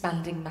the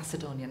expanding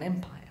Macedonian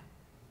Empire.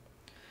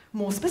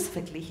 More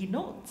specifically, he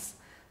notes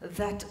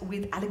that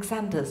with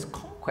Alexander's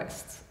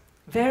conquests,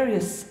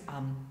 various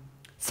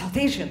South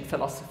Asian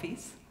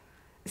philosophies,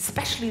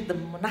 especially the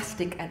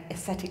monastic and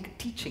ascetic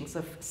teachings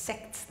of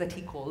sects that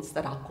he calls,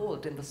 that are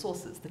called in the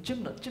sources, the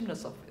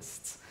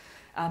gymnosophists,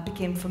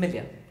 became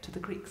familiar to the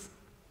Greeks.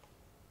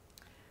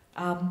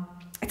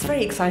 It's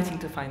very exciting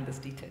to find this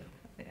detail,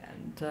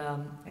 and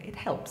it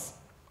helps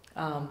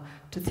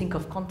to think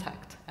of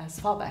contact as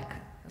far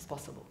back as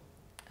possible,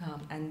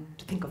 and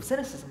to think of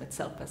cynicism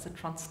itself as a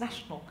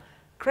transnational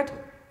credo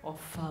of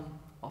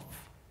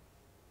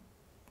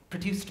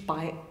produced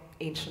by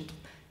ancient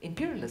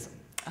imperialism.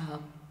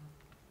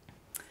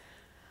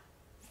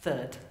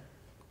 Third,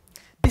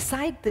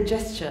 beside the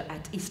gesture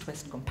at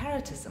East-West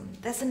comparatism,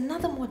 there's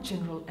another more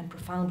general and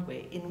profound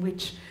way in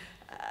which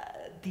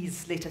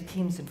these later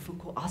themes in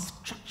Foucault are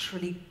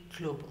structurally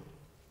global,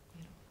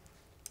 you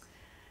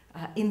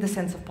know, in the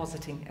sense of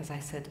positing, as I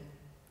said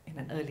in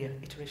an earlier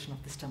iteration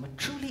of this term, a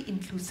truly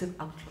inclusive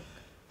outlook.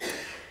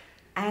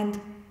 And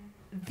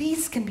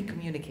these can be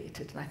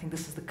communicated, and I think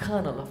this is the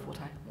kernel of what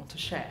I want to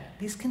share.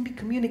 These can be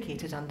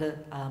communicated under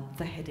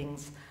the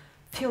headings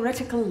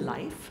theoretical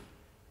life,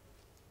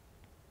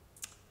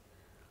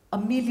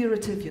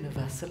 ameliorative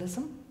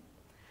universalism,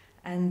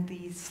 and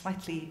the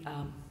slightly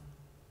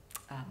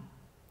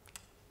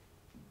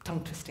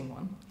tongue-twisting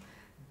one,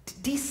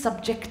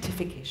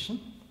 desubjectification,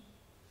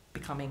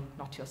 becoming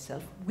not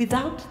yourself,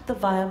 without the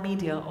via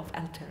media of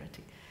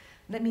alterity.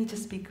 Let me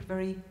just speak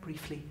very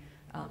briefly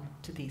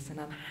to these, and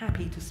I'm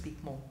happy to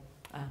speak more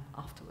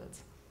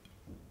afterwards.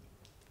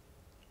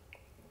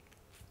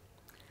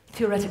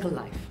 Theoretical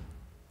life.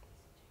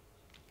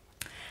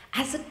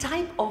 As a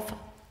type of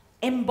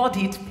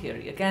embodied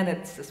theory, again,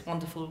 it's this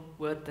wonderful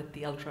word that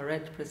the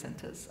ultra-red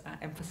presenters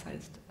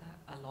emphasized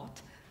a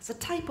lot. It's a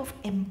type of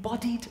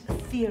embodied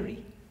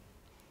theory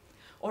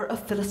or a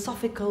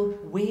philosophical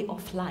way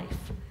of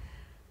life.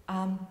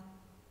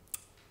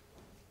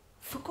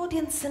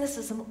 Foucauldian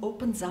cynicism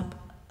opens up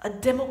a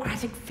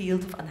democratic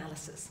field of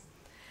analysis,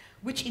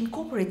 which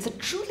incorporates a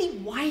truly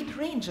wide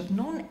range of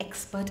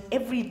non-expert,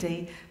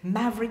 everyday,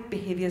 maverick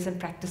behaviors and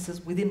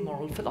practices within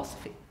moral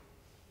philosophy.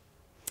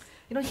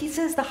 You know, he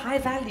says the high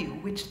value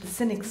which the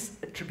cynics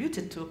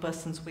attributed to a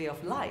person's way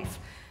of life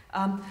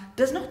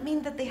does not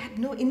mean that they had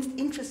no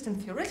interest in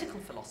theoretical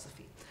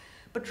philosophy,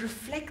 but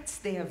reflects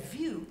their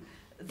view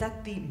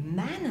that the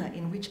manner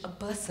in which a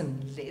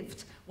person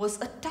lived was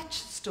a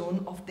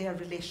touchstone of their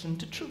relation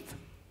to truth.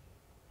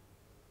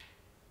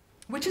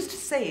 Which is to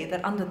say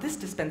that under this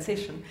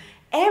dispensation,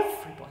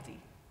 everybody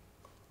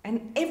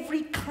and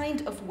every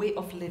kind of way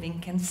of living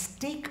can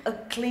stake a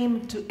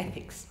claim to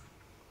ethics.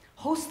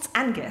 Hosts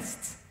and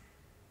guests,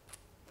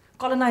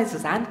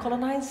 colonizers and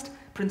colonized,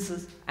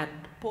 princes and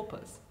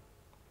paupers.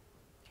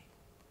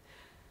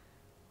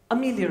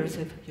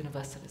 Ameliorative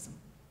universalism.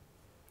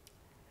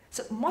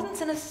 So modern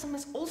cynicism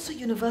is also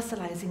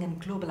universalizing and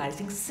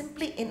globalizing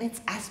simply in its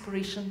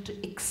aspiration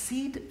to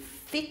exceed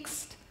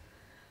fixed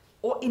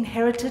or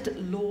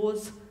inherited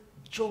laws,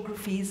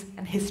 geographies,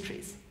 and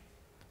histories.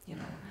 You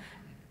know,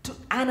 to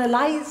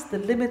analyze the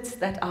limits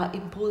that are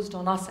imposed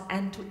on us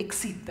and to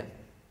exceed them.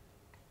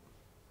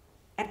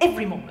 At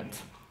every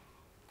moment,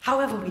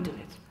 however we do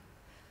it.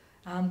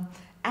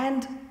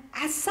 And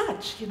as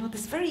such, you know,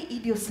 this very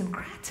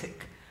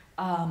idiosyncratic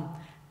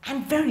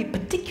and very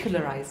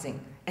particularizing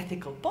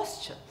ethical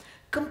posture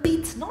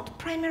competes not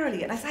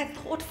primarily, and as I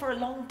thought for a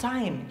long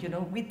time, you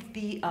know, with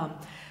the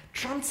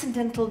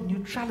transcendental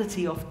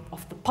neutrality of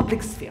the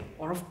public sphere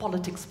or of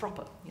politics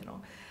proper, you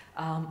know,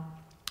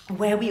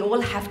 where we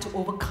all have to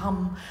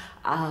overcome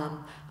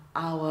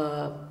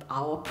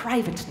our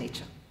private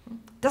nature.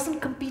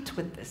 Doesn't compete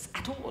with this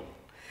at all.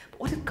 But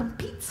what it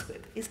competes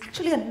with is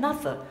actually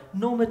another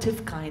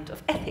normative kind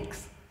of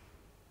ethics.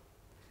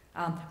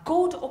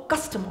 Code or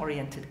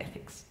custom-oriented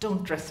ethics.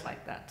 Don't dress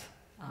like that.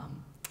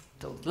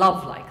 Don't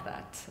love like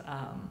that.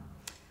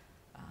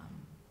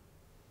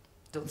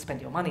 Don't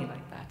spend your money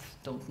like that.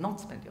 Don't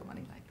not spend your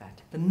money like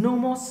that. The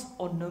nomos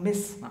or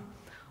nomisma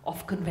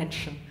of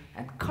convention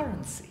and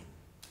currency.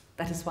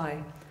 That is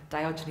why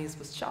Diogenes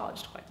was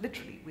charged, quite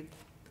literally, with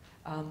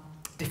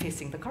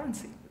defacing the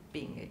currency,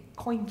 being a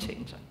coin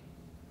changer.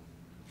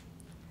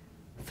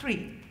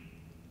 3,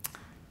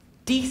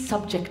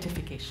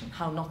 desubjectification,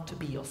 how not to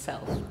be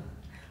yourself,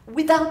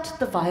 without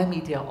the via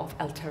media of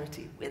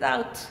alterity,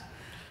 without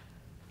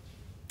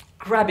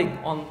grabbing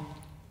on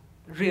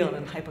real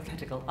and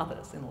hypothetical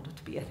others in order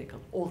to be ethical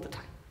all the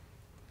time.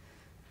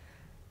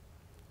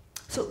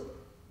 So,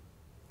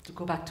 to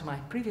go back to my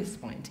previous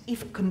point,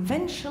 if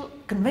conventional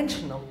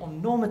or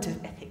normative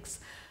ethics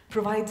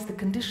provides the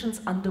conditions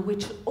under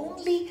which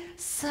only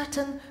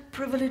certain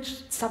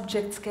privileged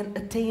subjects can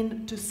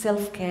attain to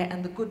self-care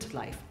and the good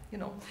life, you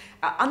know,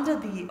 under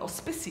the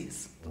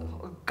auspices,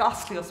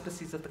 ghastly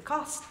auspices of the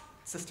caste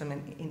system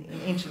in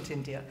ancient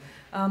India,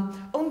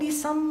 only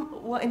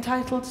some were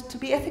entitled to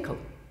be ethical.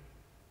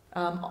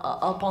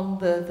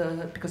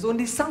 Because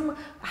only some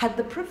had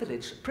the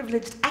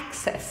privileged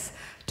access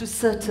to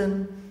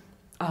certain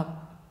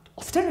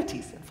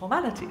austerities and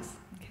formalities.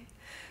 Okay?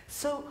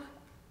 So,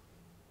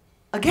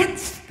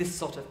 against this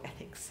sort of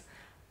ethics,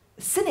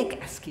 cynic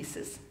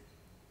ascesis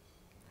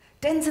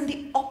tends in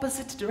the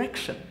opposite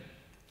direction,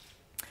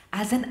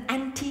 as an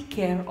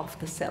anti-care of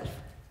the self,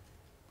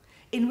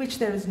 in which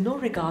there is no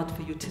regard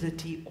for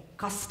utility or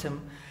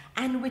custom,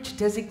 and which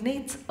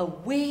designates a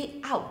way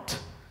out,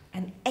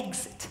 an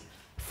exit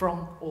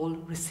from all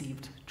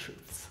received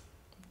truths.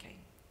 Okay?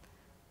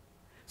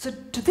 So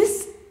to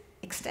this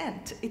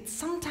extent, it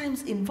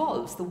sometimes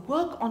involves the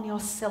work on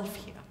yourself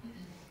here,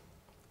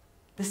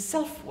 the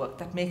self-work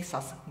that makes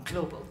us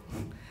global.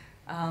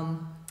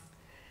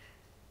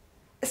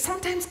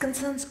 Sometimes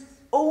concerns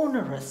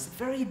onerous,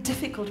 very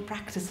difficult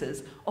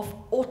practices of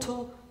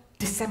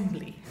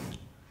auto-dissembly,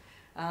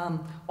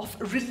 of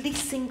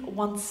releasing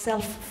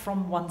oneself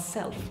from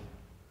oneself,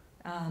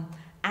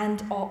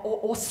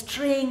 or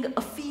straying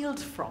afield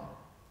from,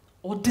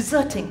 or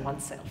deserting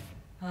oneself.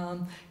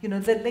 You know,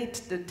 the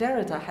late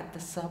Derrida had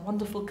this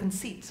wonderful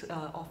conceit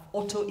of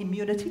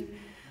autoimmunity,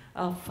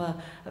 of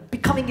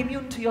becoming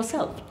immune to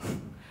yourself.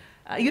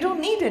 You don't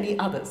need any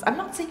others. I'm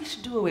not saying you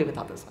should do away with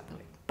others, by the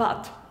way,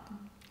 but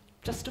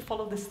just to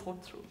follow this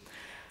thought through,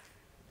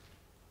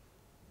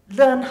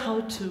 learn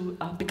how to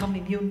become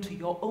immune to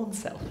your own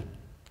self.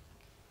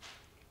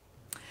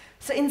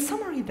 So in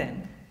summary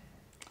then,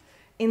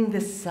 in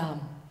this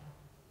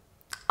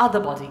other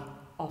body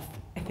of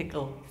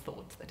ethical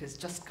thought that is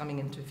just coming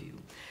into view,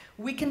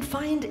 we can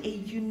find a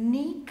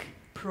unique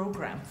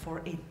program for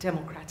a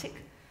democratic,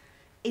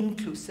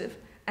 inclusive,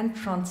 and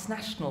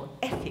transnational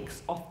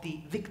ethics of the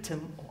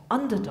victim or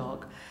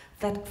underdog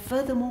that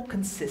furthermore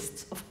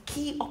consists of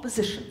key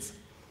oppositions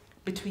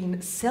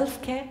between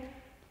self-care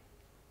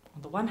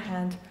on the one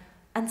hand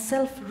and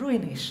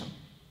self-ruination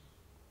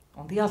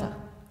on the other,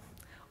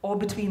 or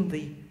between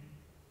the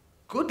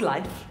good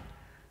life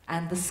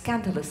and the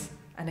scandalous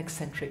and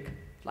eccentric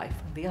life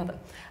on the other.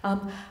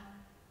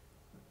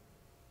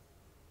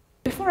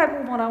 Before I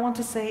move on, I want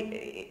to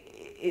say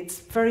it's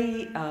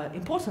very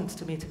important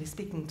to me to be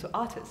speaking to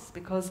artists,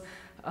 because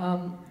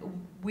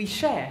we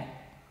share,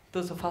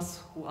 those of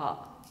us who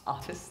are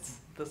artists,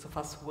 those of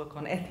us who work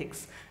on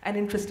ethics, an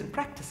interest in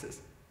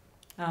practices.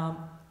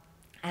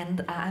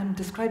 And I'm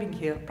describing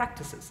here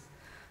practices.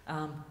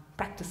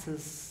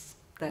 Practices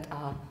that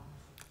are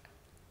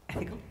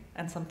ethical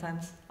and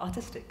sometimes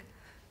artistic.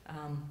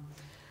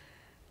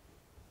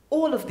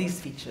 All of these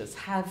features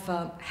have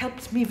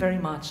helped me very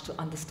much to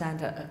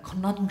understand a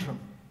conundrum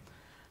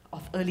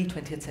of early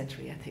 20th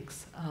century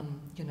ethics.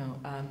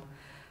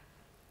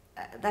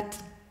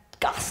 That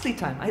ghastly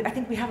time, I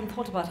think we haven't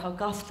thought about how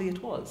ghastly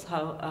it was,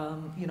 how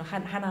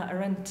Hannah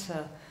Arendt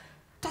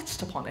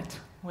touched upon it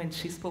when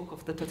she spoke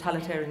of the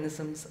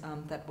totalitarianisms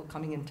that were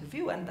coming into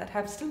view and that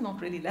have still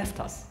not really left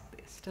us.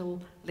 They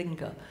still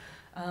linger.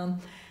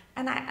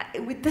 And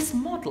with this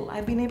model,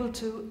 I've been able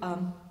to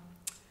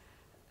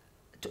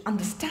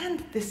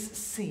understand this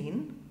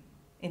scene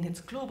in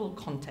its global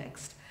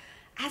context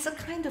as a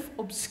kind of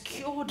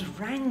obscured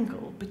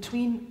wrangle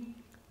between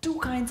two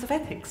kinds of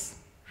ethics,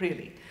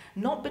 really.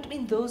 Not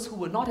between those who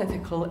were not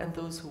ethical and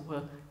those who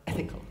were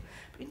ethical,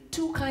 but in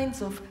two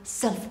kinds of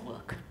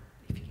self-work,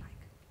 if you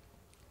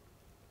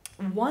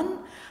like. One,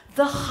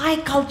 the high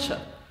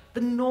culture,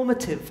 the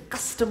normative,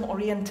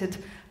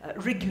 custom-oriented,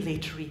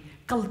 regulatory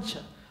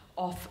culture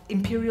of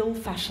imperial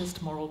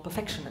fascist moral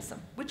perfectionism,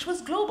 which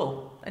was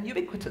global and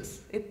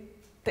ubiquitous.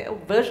 There are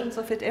versions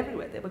of it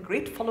everywhere. There were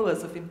great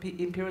followers of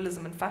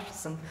imperialism and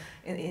fascism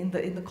in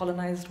the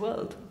colonized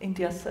world.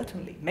 India,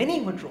 certainly. Many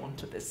were drawn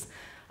to this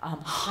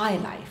high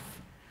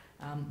life.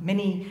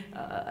 Many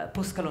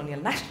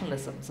post-colonial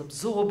nationalisms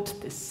absorbed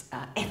this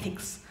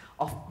ethics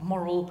of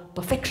moral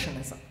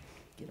perfectionism.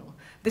 You know,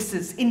 this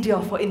is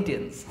India for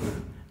Indians,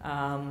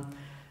 and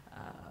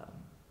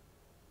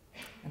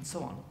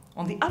so on.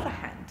 On the other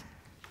hand,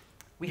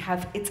 we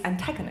have its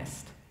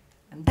antagonist,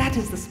 and that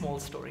is the small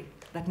story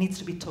that needs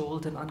to be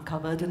told and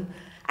uncovered and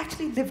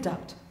actually lived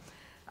out,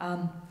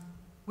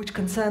 which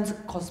concerns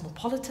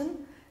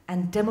cosmopolitan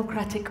and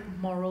democratic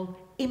moral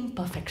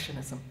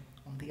imperfectionism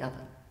on the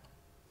other.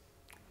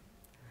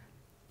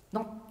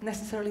 Not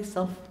necessarily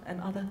self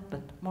and other,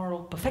 but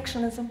moral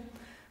perfectionism,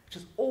 which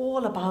is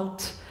all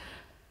about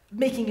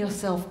making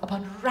yourself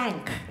about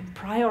rank and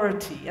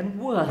priority and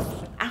worth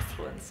and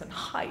affluence and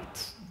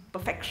height,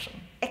 perfection,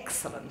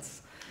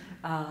 excellence,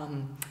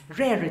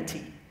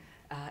 rarity,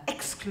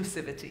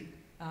 exclusivity,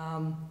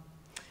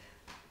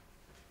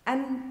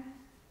 and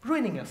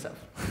ruining yourself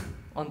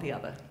on the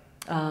other,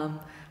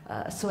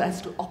 so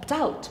as to opt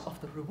out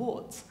of the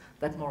rewards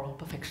that moral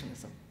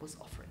perfectionism was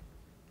offering.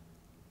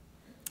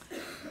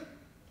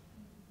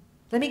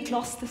 Let me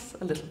gloss this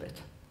a little bit.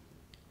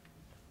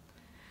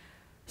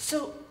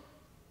 So,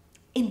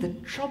 in the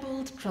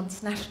troubled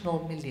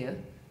transnational milieu,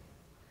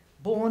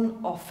 born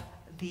of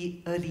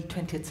the early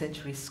 20th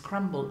century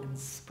scramble and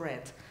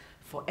spread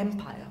for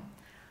empire,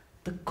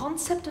 the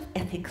concept of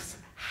ethics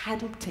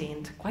had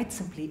obtained, quite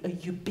simply, a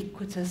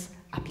ubiquitous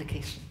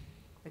application.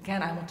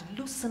 Again, I want to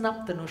loosen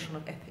up the notion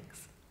of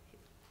ethics.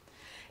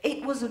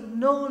 It was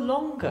no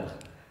longer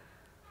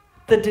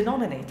the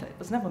denominator. It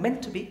was never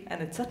meant to be,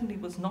 and it certainly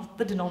was not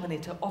the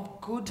denominator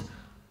of good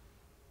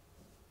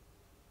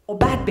or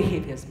bad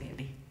behaviors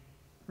merely,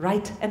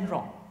 right and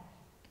wrong.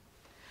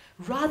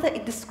 Rather,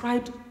 it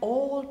described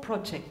all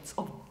projects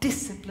of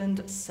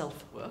disciplined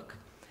self-work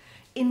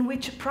in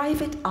which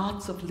private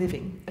arts of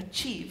living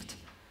achieved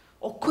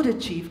or could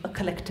achieve a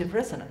collective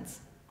resonance.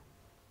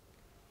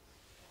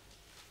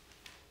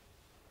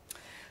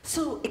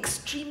 So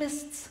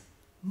extremists,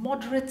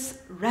 moderates,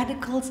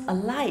 radicals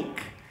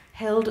alike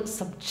held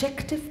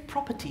subjective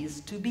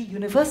properties to be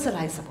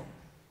universalizable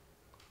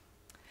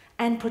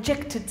and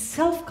projected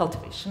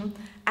self-cultivation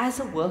as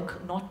a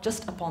work not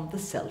just upon the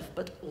self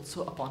but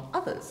also upon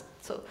others.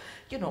 So,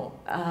 you know,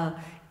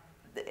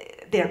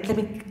 there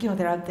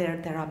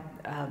are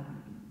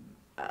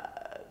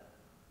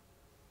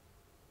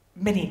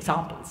many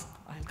examples.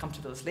 I'll come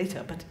to those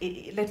later, but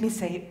let me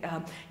say,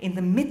 in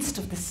the midst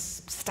of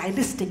this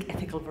stylistic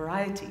ethical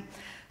variety,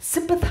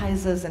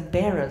 sympathizers and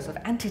bearers of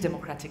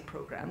anti-democratic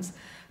programs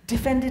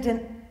defended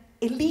an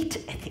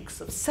elite ethics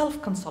of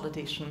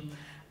self-consolidation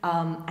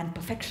and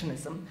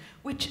perfectionism,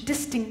 which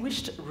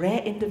distinguished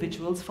rare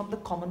individuals from the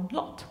common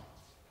lot.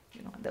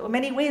 You know, there were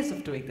many ways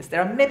of doing this.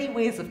 There are many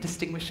ways of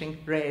distinguishing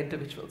rare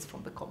individuals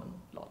from the common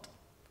lot,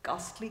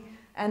 ghastly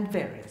and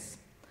various.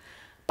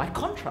 By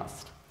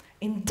contrast,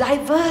 in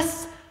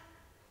diverse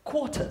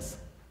quarters,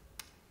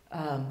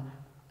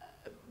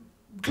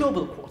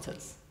 global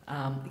quarters,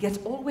 yet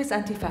always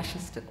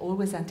anti-fascist and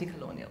always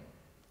anti-colonial,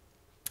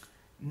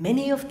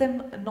 many of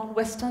them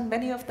non-Western,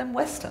 many of them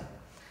Western,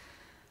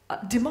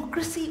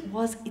 democracy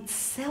was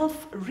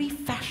itself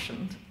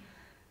refashioned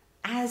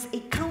as a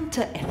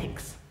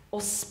counter-ethics or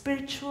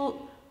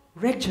spiritual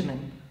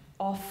regimen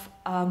of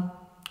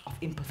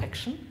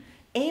imperfection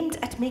aimed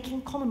at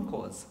making common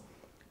cause,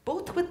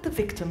 both with the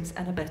victims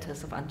and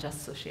abettors of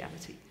unjust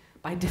sociality,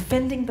 by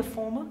defending the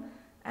former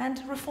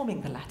and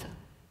reforming the latter.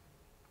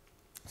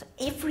 So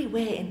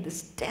everywhere in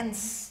this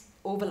dense,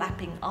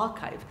 overlapping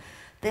archive,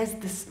 there's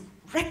this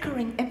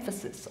recurring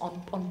emphasis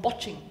on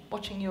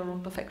botching your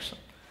own perfection,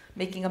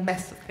 making a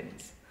mess of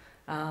things.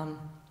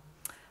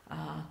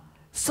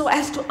 so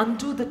as to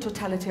undo the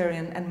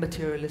totalitarian and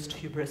materialist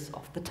hubris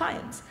of the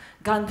times.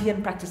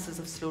 Gandhian practices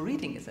of slow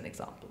reading is an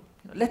example.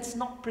 Let's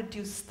not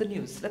produce the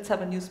news. Let's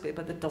have a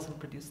newspaper that doesn't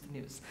produce the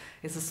news,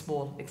 is a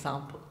small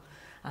example.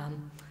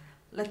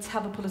 Let's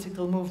have a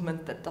political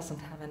movement that doesn't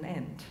have an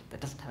end, that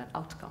doesn't have an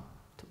outcome,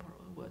 to borrow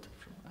a word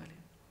from earlier.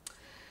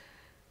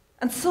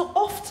 And so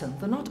often,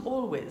 though not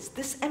always,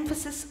 this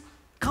emphasis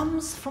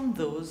comes from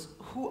those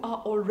who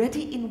are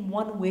already in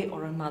one way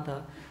or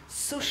another,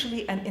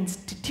 socially and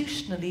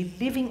institutionally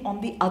living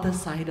on the other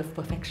side of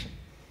perfection.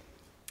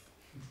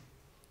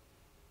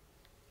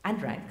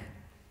 And rank,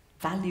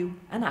 value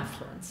and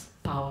affluence,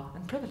 power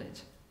and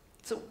privilege.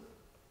 So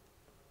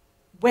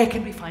where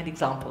can we find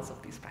examples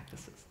of these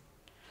practices?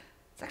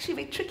 It's actually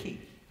very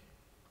tricky.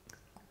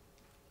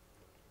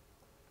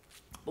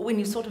 But when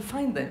you sort of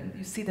find them,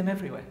 you see them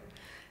everywhere.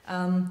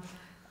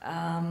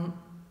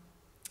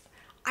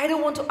 I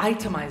don't want to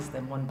itemize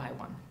them one by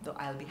one, though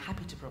I'll be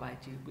happy to provide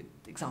you with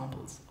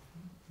examples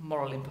of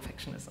moral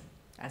imperfectionism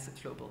as a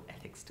global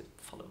ethics to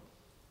follow,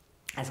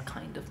 as a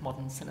kind of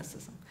modern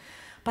cynicism.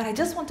 But I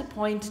just want to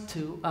point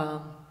to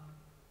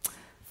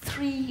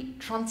 3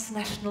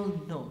 transnational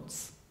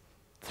nodes,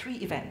 3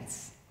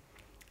 events,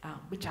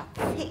 which are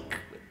thick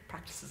with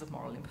practices of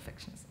moral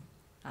imperfectionism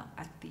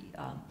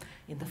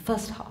in the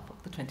first half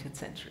of the 20th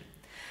century.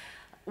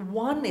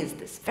 One is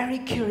this very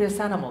curious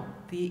animal,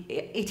 the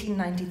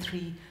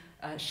 1893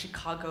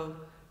 Chicago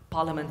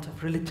Parliament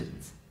of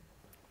Religions,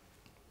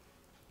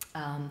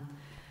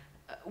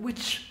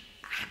 which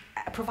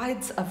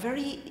provides a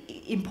very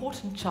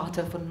important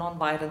charter for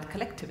nonviolent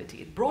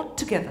collectivity. It brought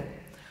together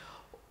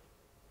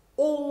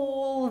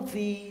all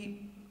the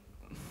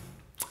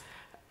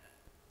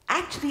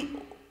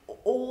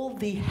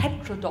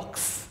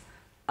heterodox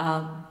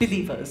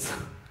believers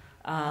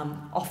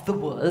of the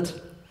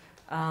world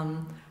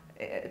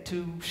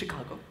to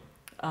Chicago,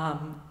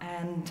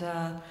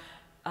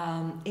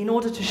 in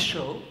order to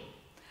show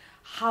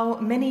how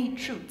many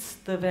truths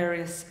the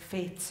various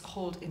faiths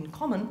hold in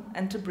common,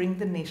 and to bring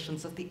the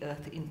nations of the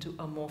earth into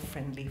a more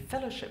friendly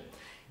fellowship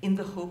in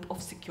the hope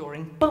of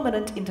securing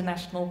permanent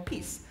international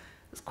peace.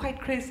 It's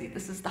quite crazy.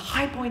 This is the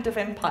high point of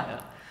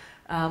empire.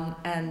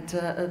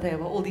 There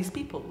were all these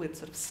people with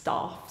sort of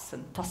staffs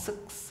and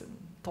tussocks and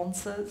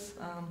tonsors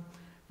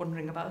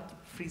wandering about,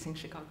 freezing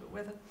Chicago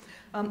weather.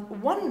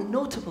 One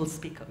notable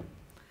speaker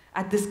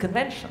at this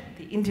convention,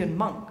 the Indian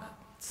monk,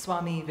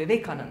 Swami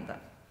Vivekananda,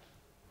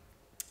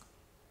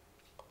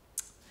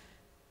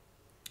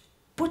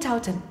 put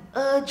out an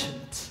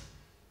urgent,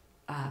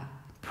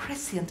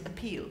 prescient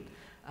appeal,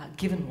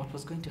 given what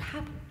was going to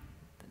happen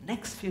the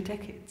next few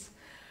decades,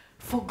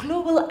 for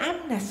global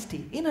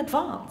amnesty in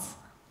advance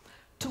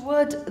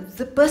toward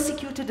the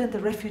persecuted and the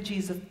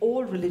refugees of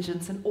all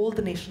religions and all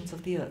the nations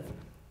of the earth.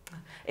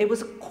 It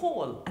was a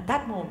call at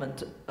that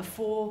moment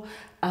for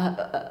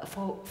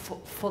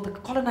the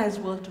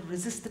colonized world to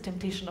resist the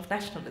temptation of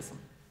nationalism.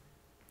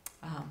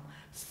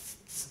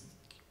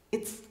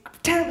 It's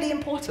terribly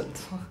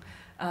important.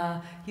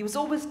 He was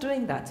always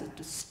doing that,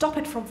 to stop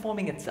it from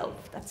forming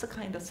itself. That's a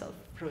kind of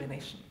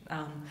self-ruination,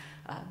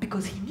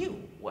 because he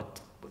knew what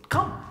would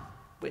come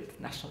with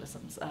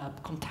nationalism's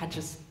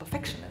contagious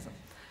perfectionism.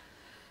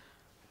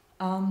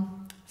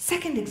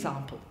 Second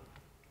example,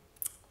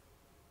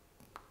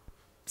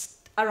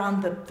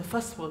 around the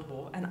First World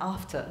War and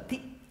after,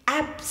 the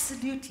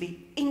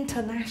absolutely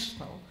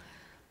international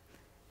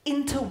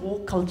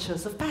interwar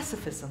cultures of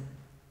pacifism,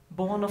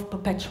 born of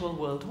perpetual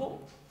world war.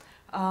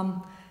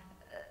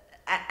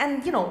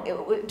 And you know,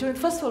 during the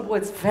First World War,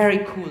 it's very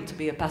cool to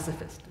be a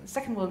pacifist. In the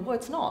Second World War,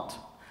 it's not.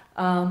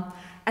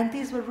 And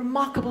these were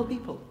remarkable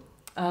people.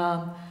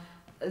 Who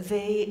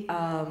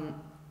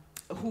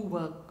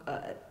were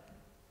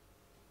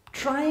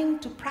trying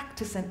to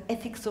practice an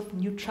ethics of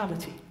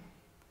neutrality,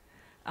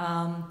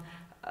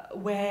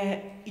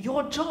 where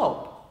your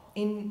job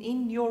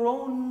in your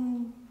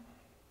own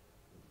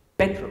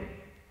bedroom,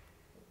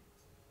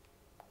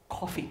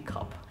 coffee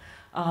cup,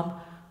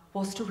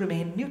 was to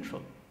remain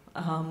neutral,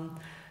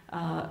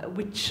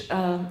 which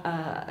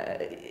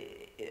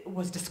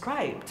was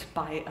described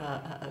by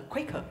a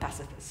Quaker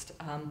pacifist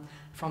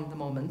from the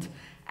moment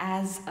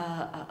as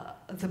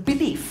the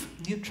belief,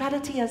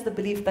 neutrality as the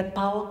belief that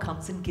power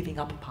comes in giving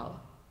up power.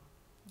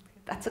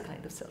 That's a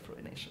kind of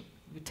self-ruination.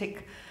 You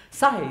take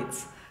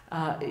sides,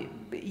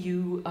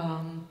 you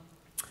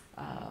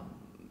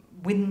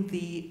win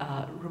the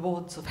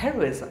rewards of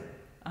heroism.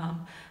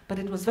 But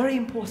it was very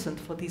important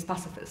for these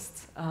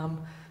pacifists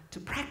to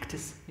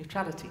practice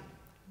neutrality.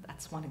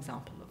 That's one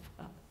example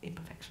of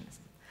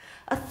imperfectionism.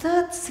 A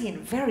third scene,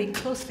 very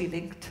closely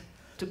linked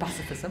to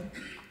pacifism,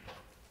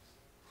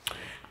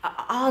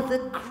 are the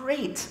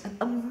great and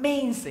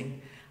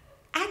amazing,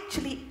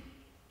 actually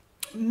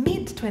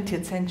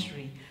mid-20th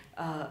century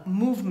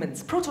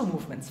movements,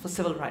 proto-movements for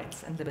civil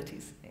rights and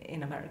liberties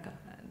in America.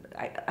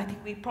 And I think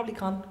we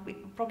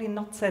probably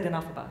not said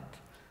enough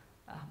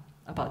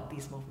about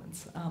these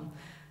movements.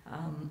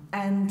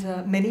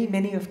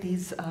 Many of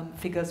these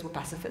figures were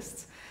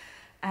pacifists.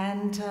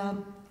 And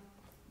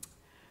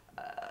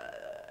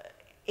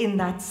in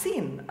that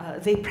scene,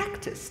 they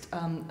practiced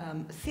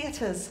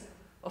theatres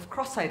of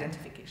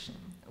cross-identification,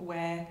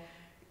 where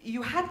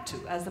you had to,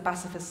 as the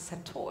pacifists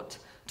had taught,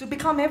 to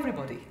become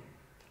everybody.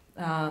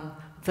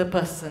 The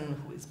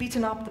person who is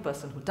beaten up, the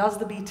person who does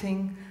the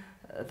beating,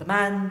 the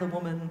man, the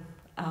woman,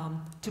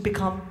 to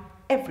become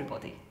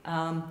everybody.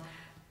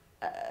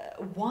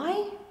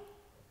 Why?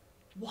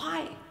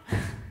 Why?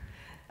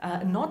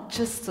 Not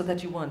just so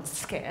that you weren't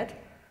scared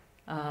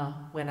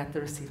when at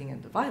the receiving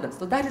end of violence,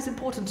 though that is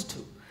important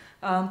too,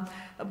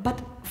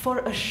 but for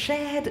a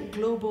shared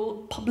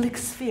global public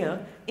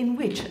sphere in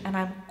which, and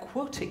I'm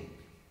quoting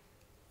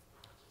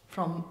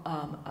from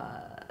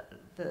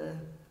the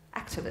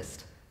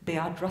activist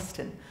Beat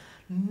Rustin,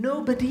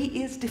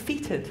 nobody is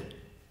defeated.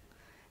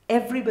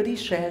 Everybody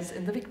shares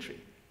in the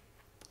victory.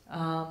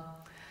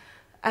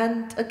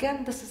 And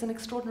again, this is an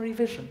extraordinary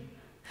vision.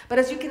 But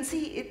as you can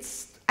see,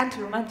 it's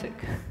anti-romantic,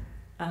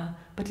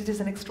 but it is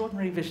an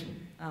extraordinary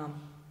vision.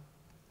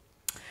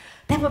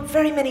 There were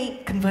very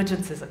many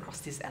convergences across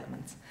these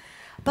elements.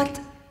 But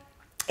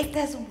if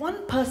there's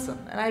one person,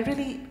 and I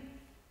really,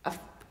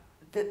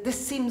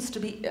 this seems to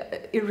be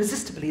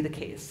irresistibly the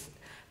case,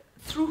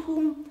 through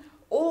whom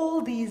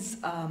all these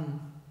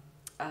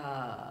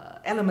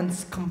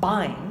elements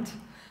combined,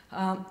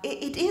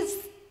 it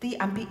is the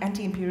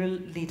anti-imperial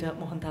leader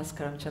Mohandas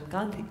Karamchand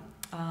Gandhi.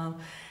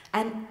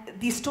 And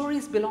these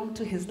stories belong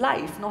to his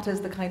life, not as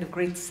the kind of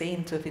great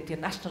saint of Indian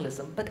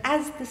nationalism, but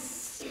as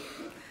this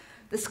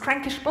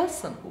crankish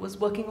person who was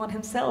working on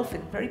himself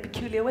in very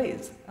peculiar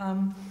ways.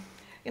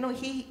 You know,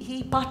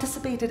 he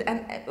participated,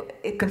 and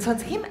it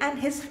concerns him and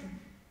his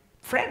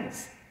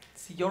friends,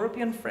 his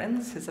European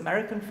friends, his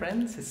American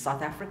friends, his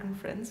South African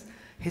friends,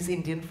 his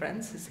Indian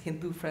friends, his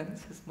Hindu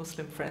friends, his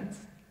Muslim friends.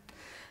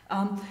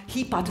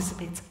 He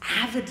participates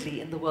avidly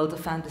in the world of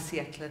fin de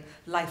siècle,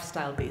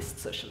 lifestyle-based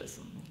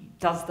socialism. He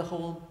does the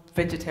whole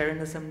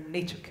vegetarianism,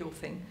 nature cure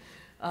thing.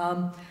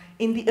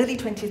 In the early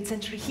 20th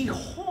century, he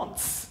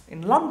haunts,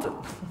 in London,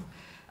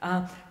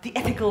 the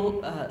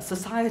ethical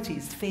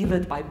societies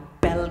favored by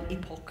Belle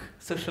Epoque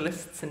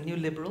socialists and new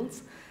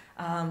liberals.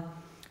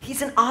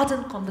 He's in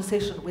ardent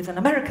conversation with an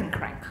American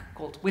crank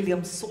called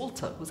William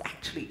Salter, who's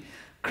actually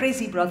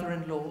crazy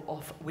brother-in-law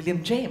of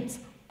William James.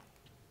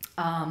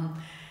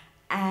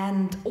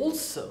 And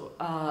also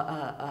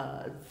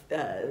a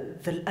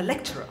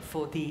lecturer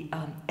for the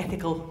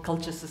Ethical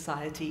Culture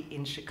Society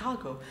in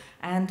Chicago,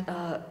 and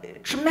a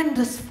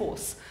tremendous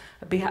force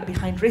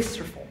behind race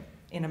reform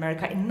in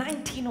America in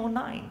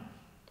 1909.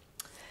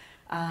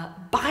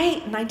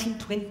 By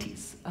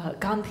 1920s,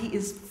 Gandhi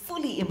is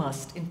fully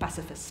immersed in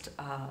pacifist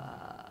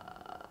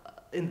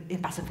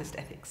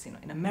ethics. You know,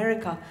 in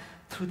America,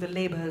 through the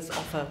labors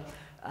of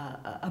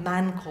a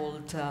man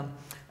called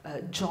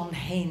John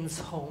Haynes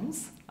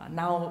Holmes,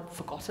 now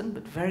forgotten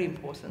but very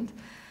important,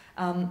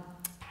 and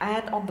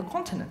on the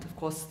continent, of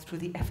course, through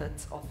the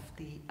efforts of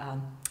the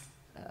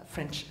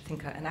French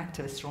thinker and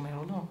activist Romain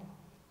Rolland.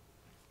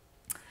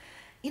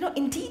 You know,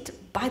 indeed,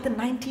 by the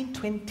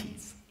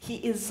 1920s, he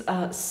is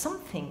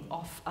something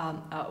of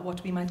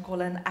what we might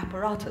call an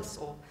apparatus,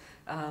 or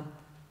a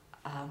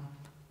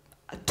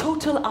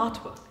total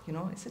artwork, you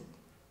know, is it?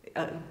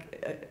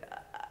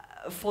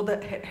 For the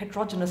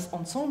heterogeneous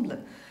ensemble,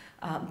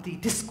 the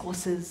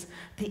discourses,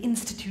 the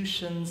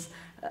institutions,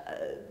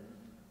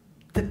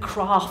 the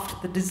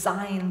craft, the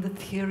design, the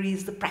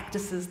theories, the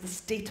practices, the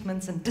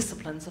statements and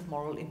disciplines of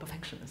moral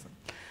imperfectionism.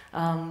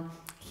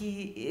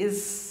 He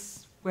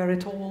is where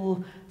it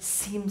all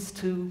seems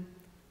to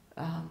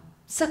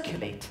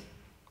circulate.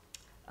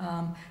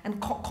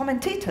 And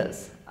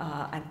commentators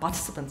and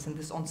participants in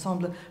this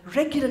ensemble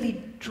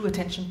regularly drew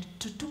attention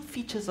to two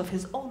features of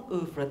his own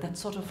oeuvre that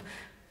sort of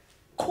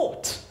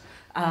caught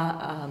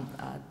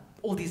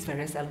all these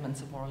various elements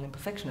of moral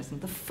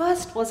imperfectionism. The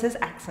first was his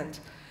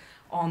accent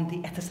on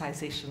the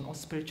ethicization or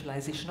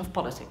spiritualization of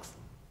politics.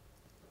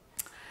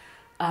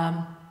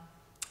 And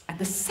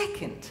the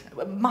second,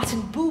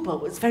 Martin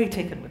Buber was very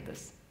taken with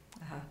this.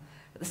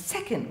 The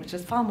second, which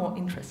is far more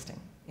interesting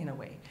in a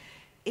way,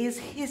 is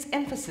his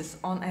emphasis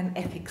on an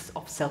ethics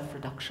of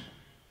self-reduction.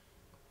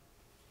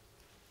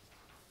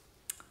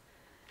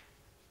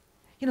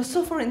 You know,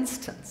 so for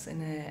instance,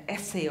 in an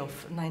essay of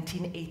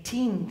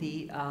 1918,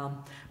 the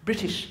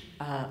British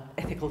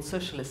ethical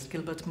socialist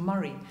Gilbert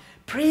Murray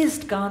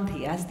praised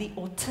Gandhi as the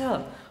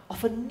auteur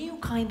of a new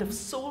kind of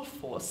soul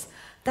force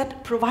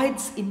that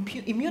provides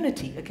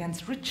immunity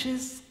against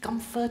riches,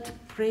 comfort,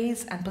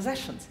 praise, and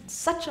possessions.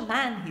 Such a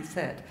man, he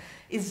said,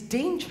 is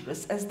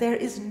dangerous as there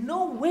is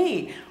no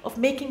way of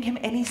making him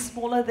any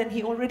smaller than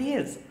he already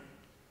is.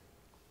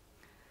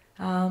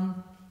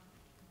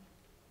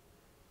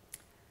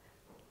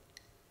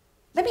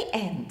 Let me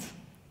end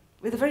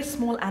with a very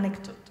small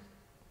anecdote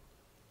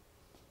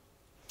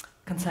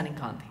concerning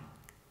Gandhi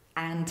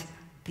and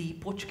the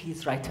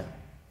Portuguese writer,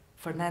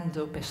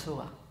 Fernando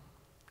Pessoa.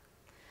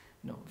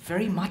 You know,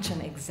 very much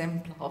an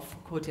exemplar of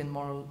Foucauldian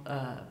moral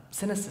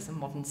cynicism,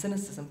 modern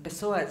cynicism.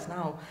 Pessoa is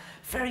now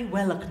very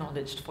well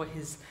acknowledged for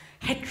his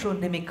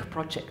heteronymic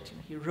project. You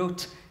know, he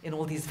wrote in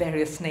all these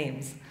various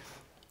names.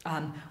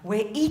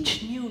 where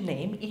each new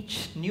name,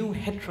 each new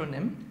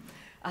heteronym,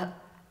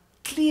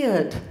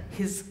 cleared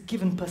his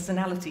given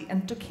personality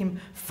and took him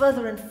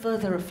further and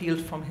further afield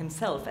from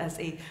himself as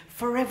a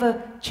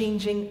forever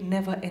changing,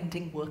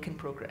 never-ending work in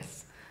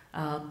progress.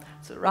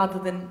 So rather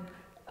than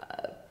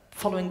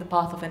following the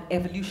path of an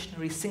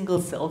evolutionary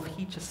single self,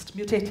 he just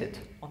mutated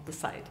on the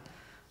side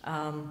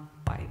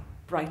by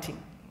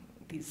writing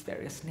these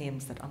various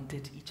names that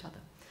undid each other.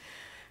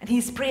 And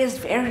he's praised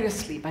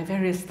variously by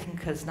various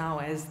thinkers now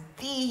as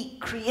the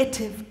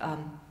creative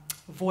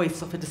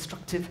voice of a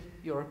destructive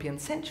European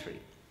century.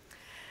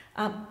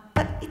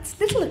 But it's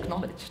little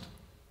acknowledged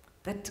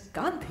that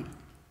Gandhi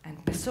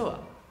and Pessoa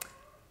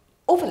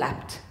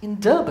overlapped in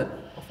Durban,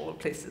 of all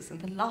places, in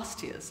the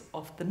last years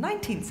of the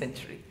 19th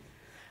century.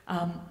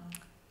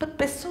 But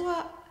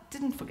Pessoa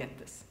didn't forget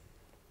this.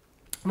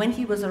 When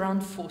he was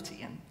around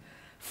 40 and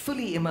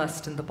fully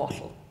immersed in the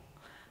bottle,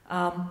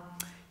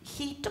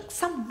 he took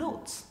some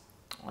notes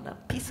on a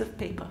piece of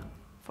paper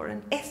for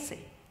an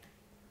essay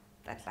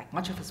that, like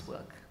much of his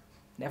work,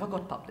 never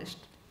got published.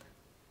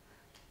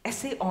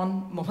 Essay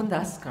on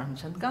Mohandas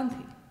Karamchand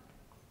Gandhi.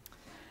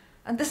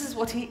 And this is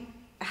what he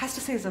has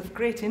to say is of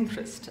great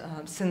interest,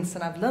 since,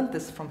 and I've learned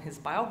this from his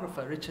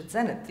biographer, Richard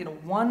Zenith,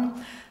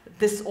 one,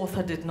 this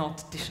author did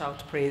not dish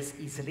out praise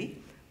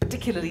easily,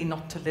 particularly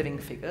not to living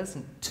figures,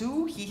 and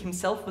two, he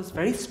himself was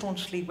very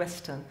staunchly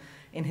Western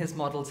in his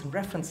models and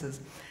references,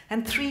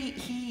 and three,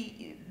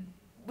 he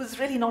was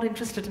really not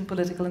interested in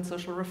political and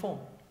social reform.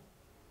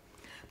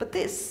 But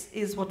this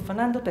is what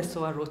Fernando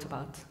Pessoa wrote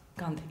about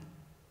Gandhi.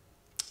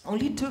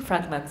 Only 2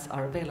 fragments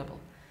are available.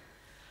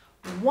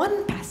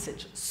 One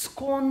passage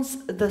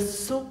scorns the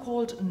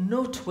so-called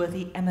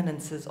noteworthy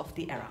eminences of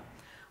the era,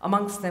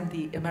 amongst them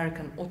the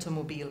American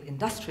automobile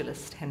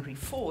industrialist Henry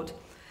Ford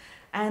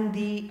and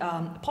the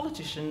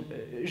politician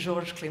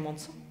Georges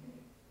Clemenceau,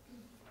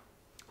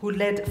 who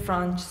led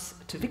France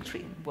to victory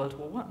in World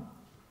War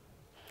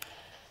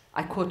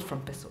I. I quote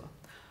from Pessoa: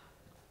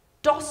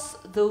 "Toss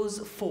those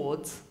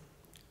Fords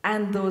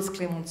and those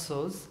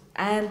Clemenceaus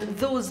and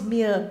those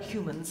mere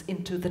humans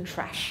into the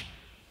trash,"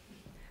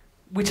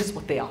 which is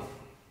what they are.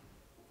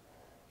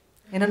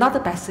 In another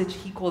passage,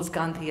 he calls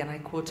Gandhi, and I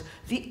quote,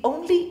 "the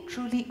only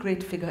truly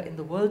great figure in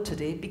the world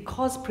today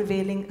because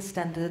prevailing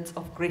standards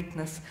of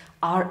greatness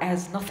are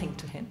as nothing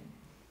to him.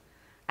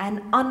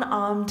 An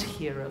unarmed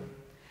hero.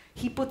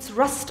 He puts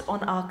rust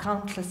on our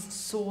countless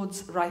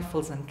swords,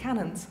 rifles, and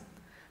cannons.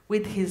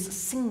 With his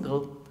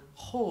single,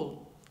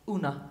 whole,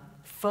 una,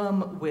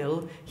 firm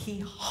will,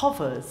 he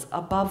hovers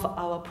above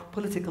our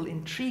political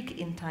intrigue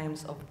in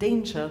times of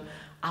danger,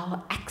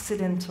 our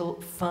accidental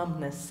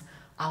firmness,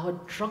 our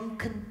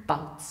drunken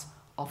bouts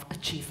of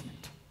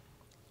achievement."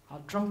 Our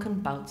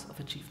drunken bouts of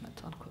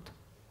achievement, unquote.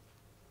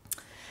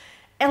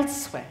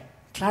 Elsewhere,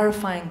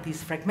 clarifying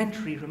these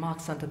fragmentary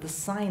remarks under the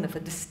sign of a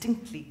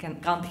distinctly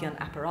Gandhian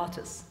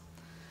apparatus,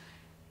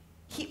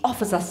 he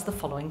offers us the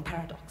following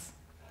paradox.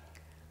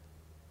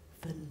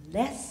 The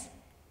less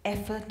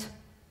effort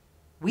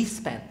we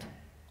spend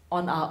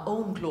on our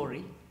own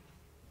glory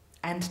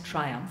and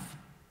triumph,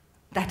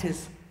 that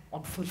is,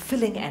 on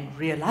fulfilling and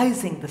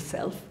realizing the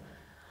self,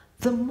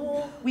 the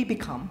more we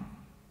become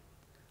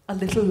a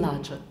little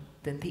larger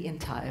than the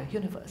entire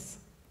universe.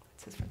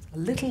 That's his phrase, a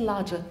little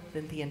larger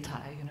than the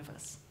entire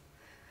universe.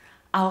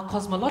 Our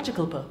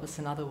cosmological purpose,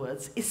 in other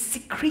words, is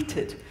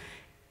secreted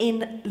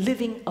in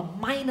living a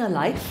minor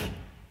life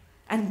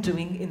and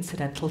doing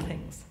incidental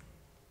things.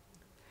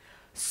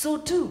 So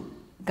too,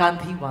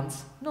 Gandhi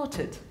once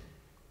noted,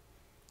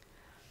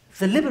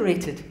 the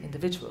liberated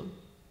individual,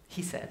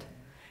 he said,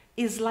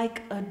 is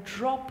like a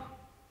drop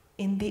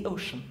in the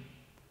ocean,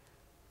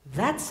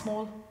 that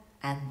small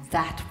and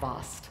that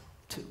vast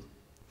too.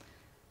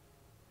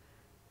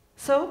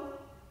 So,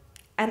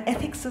 an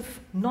ethics of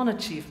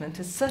non-achievement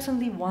is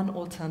certainly one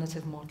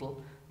alternative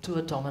model to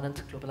a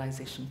dominant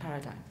globalization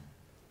paradigm.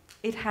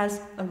 It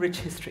has a rich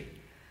history,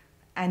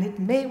 and it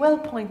may well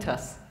point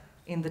us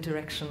in the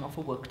direction of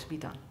a work to be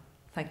done.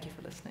 Thank you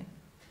for listening.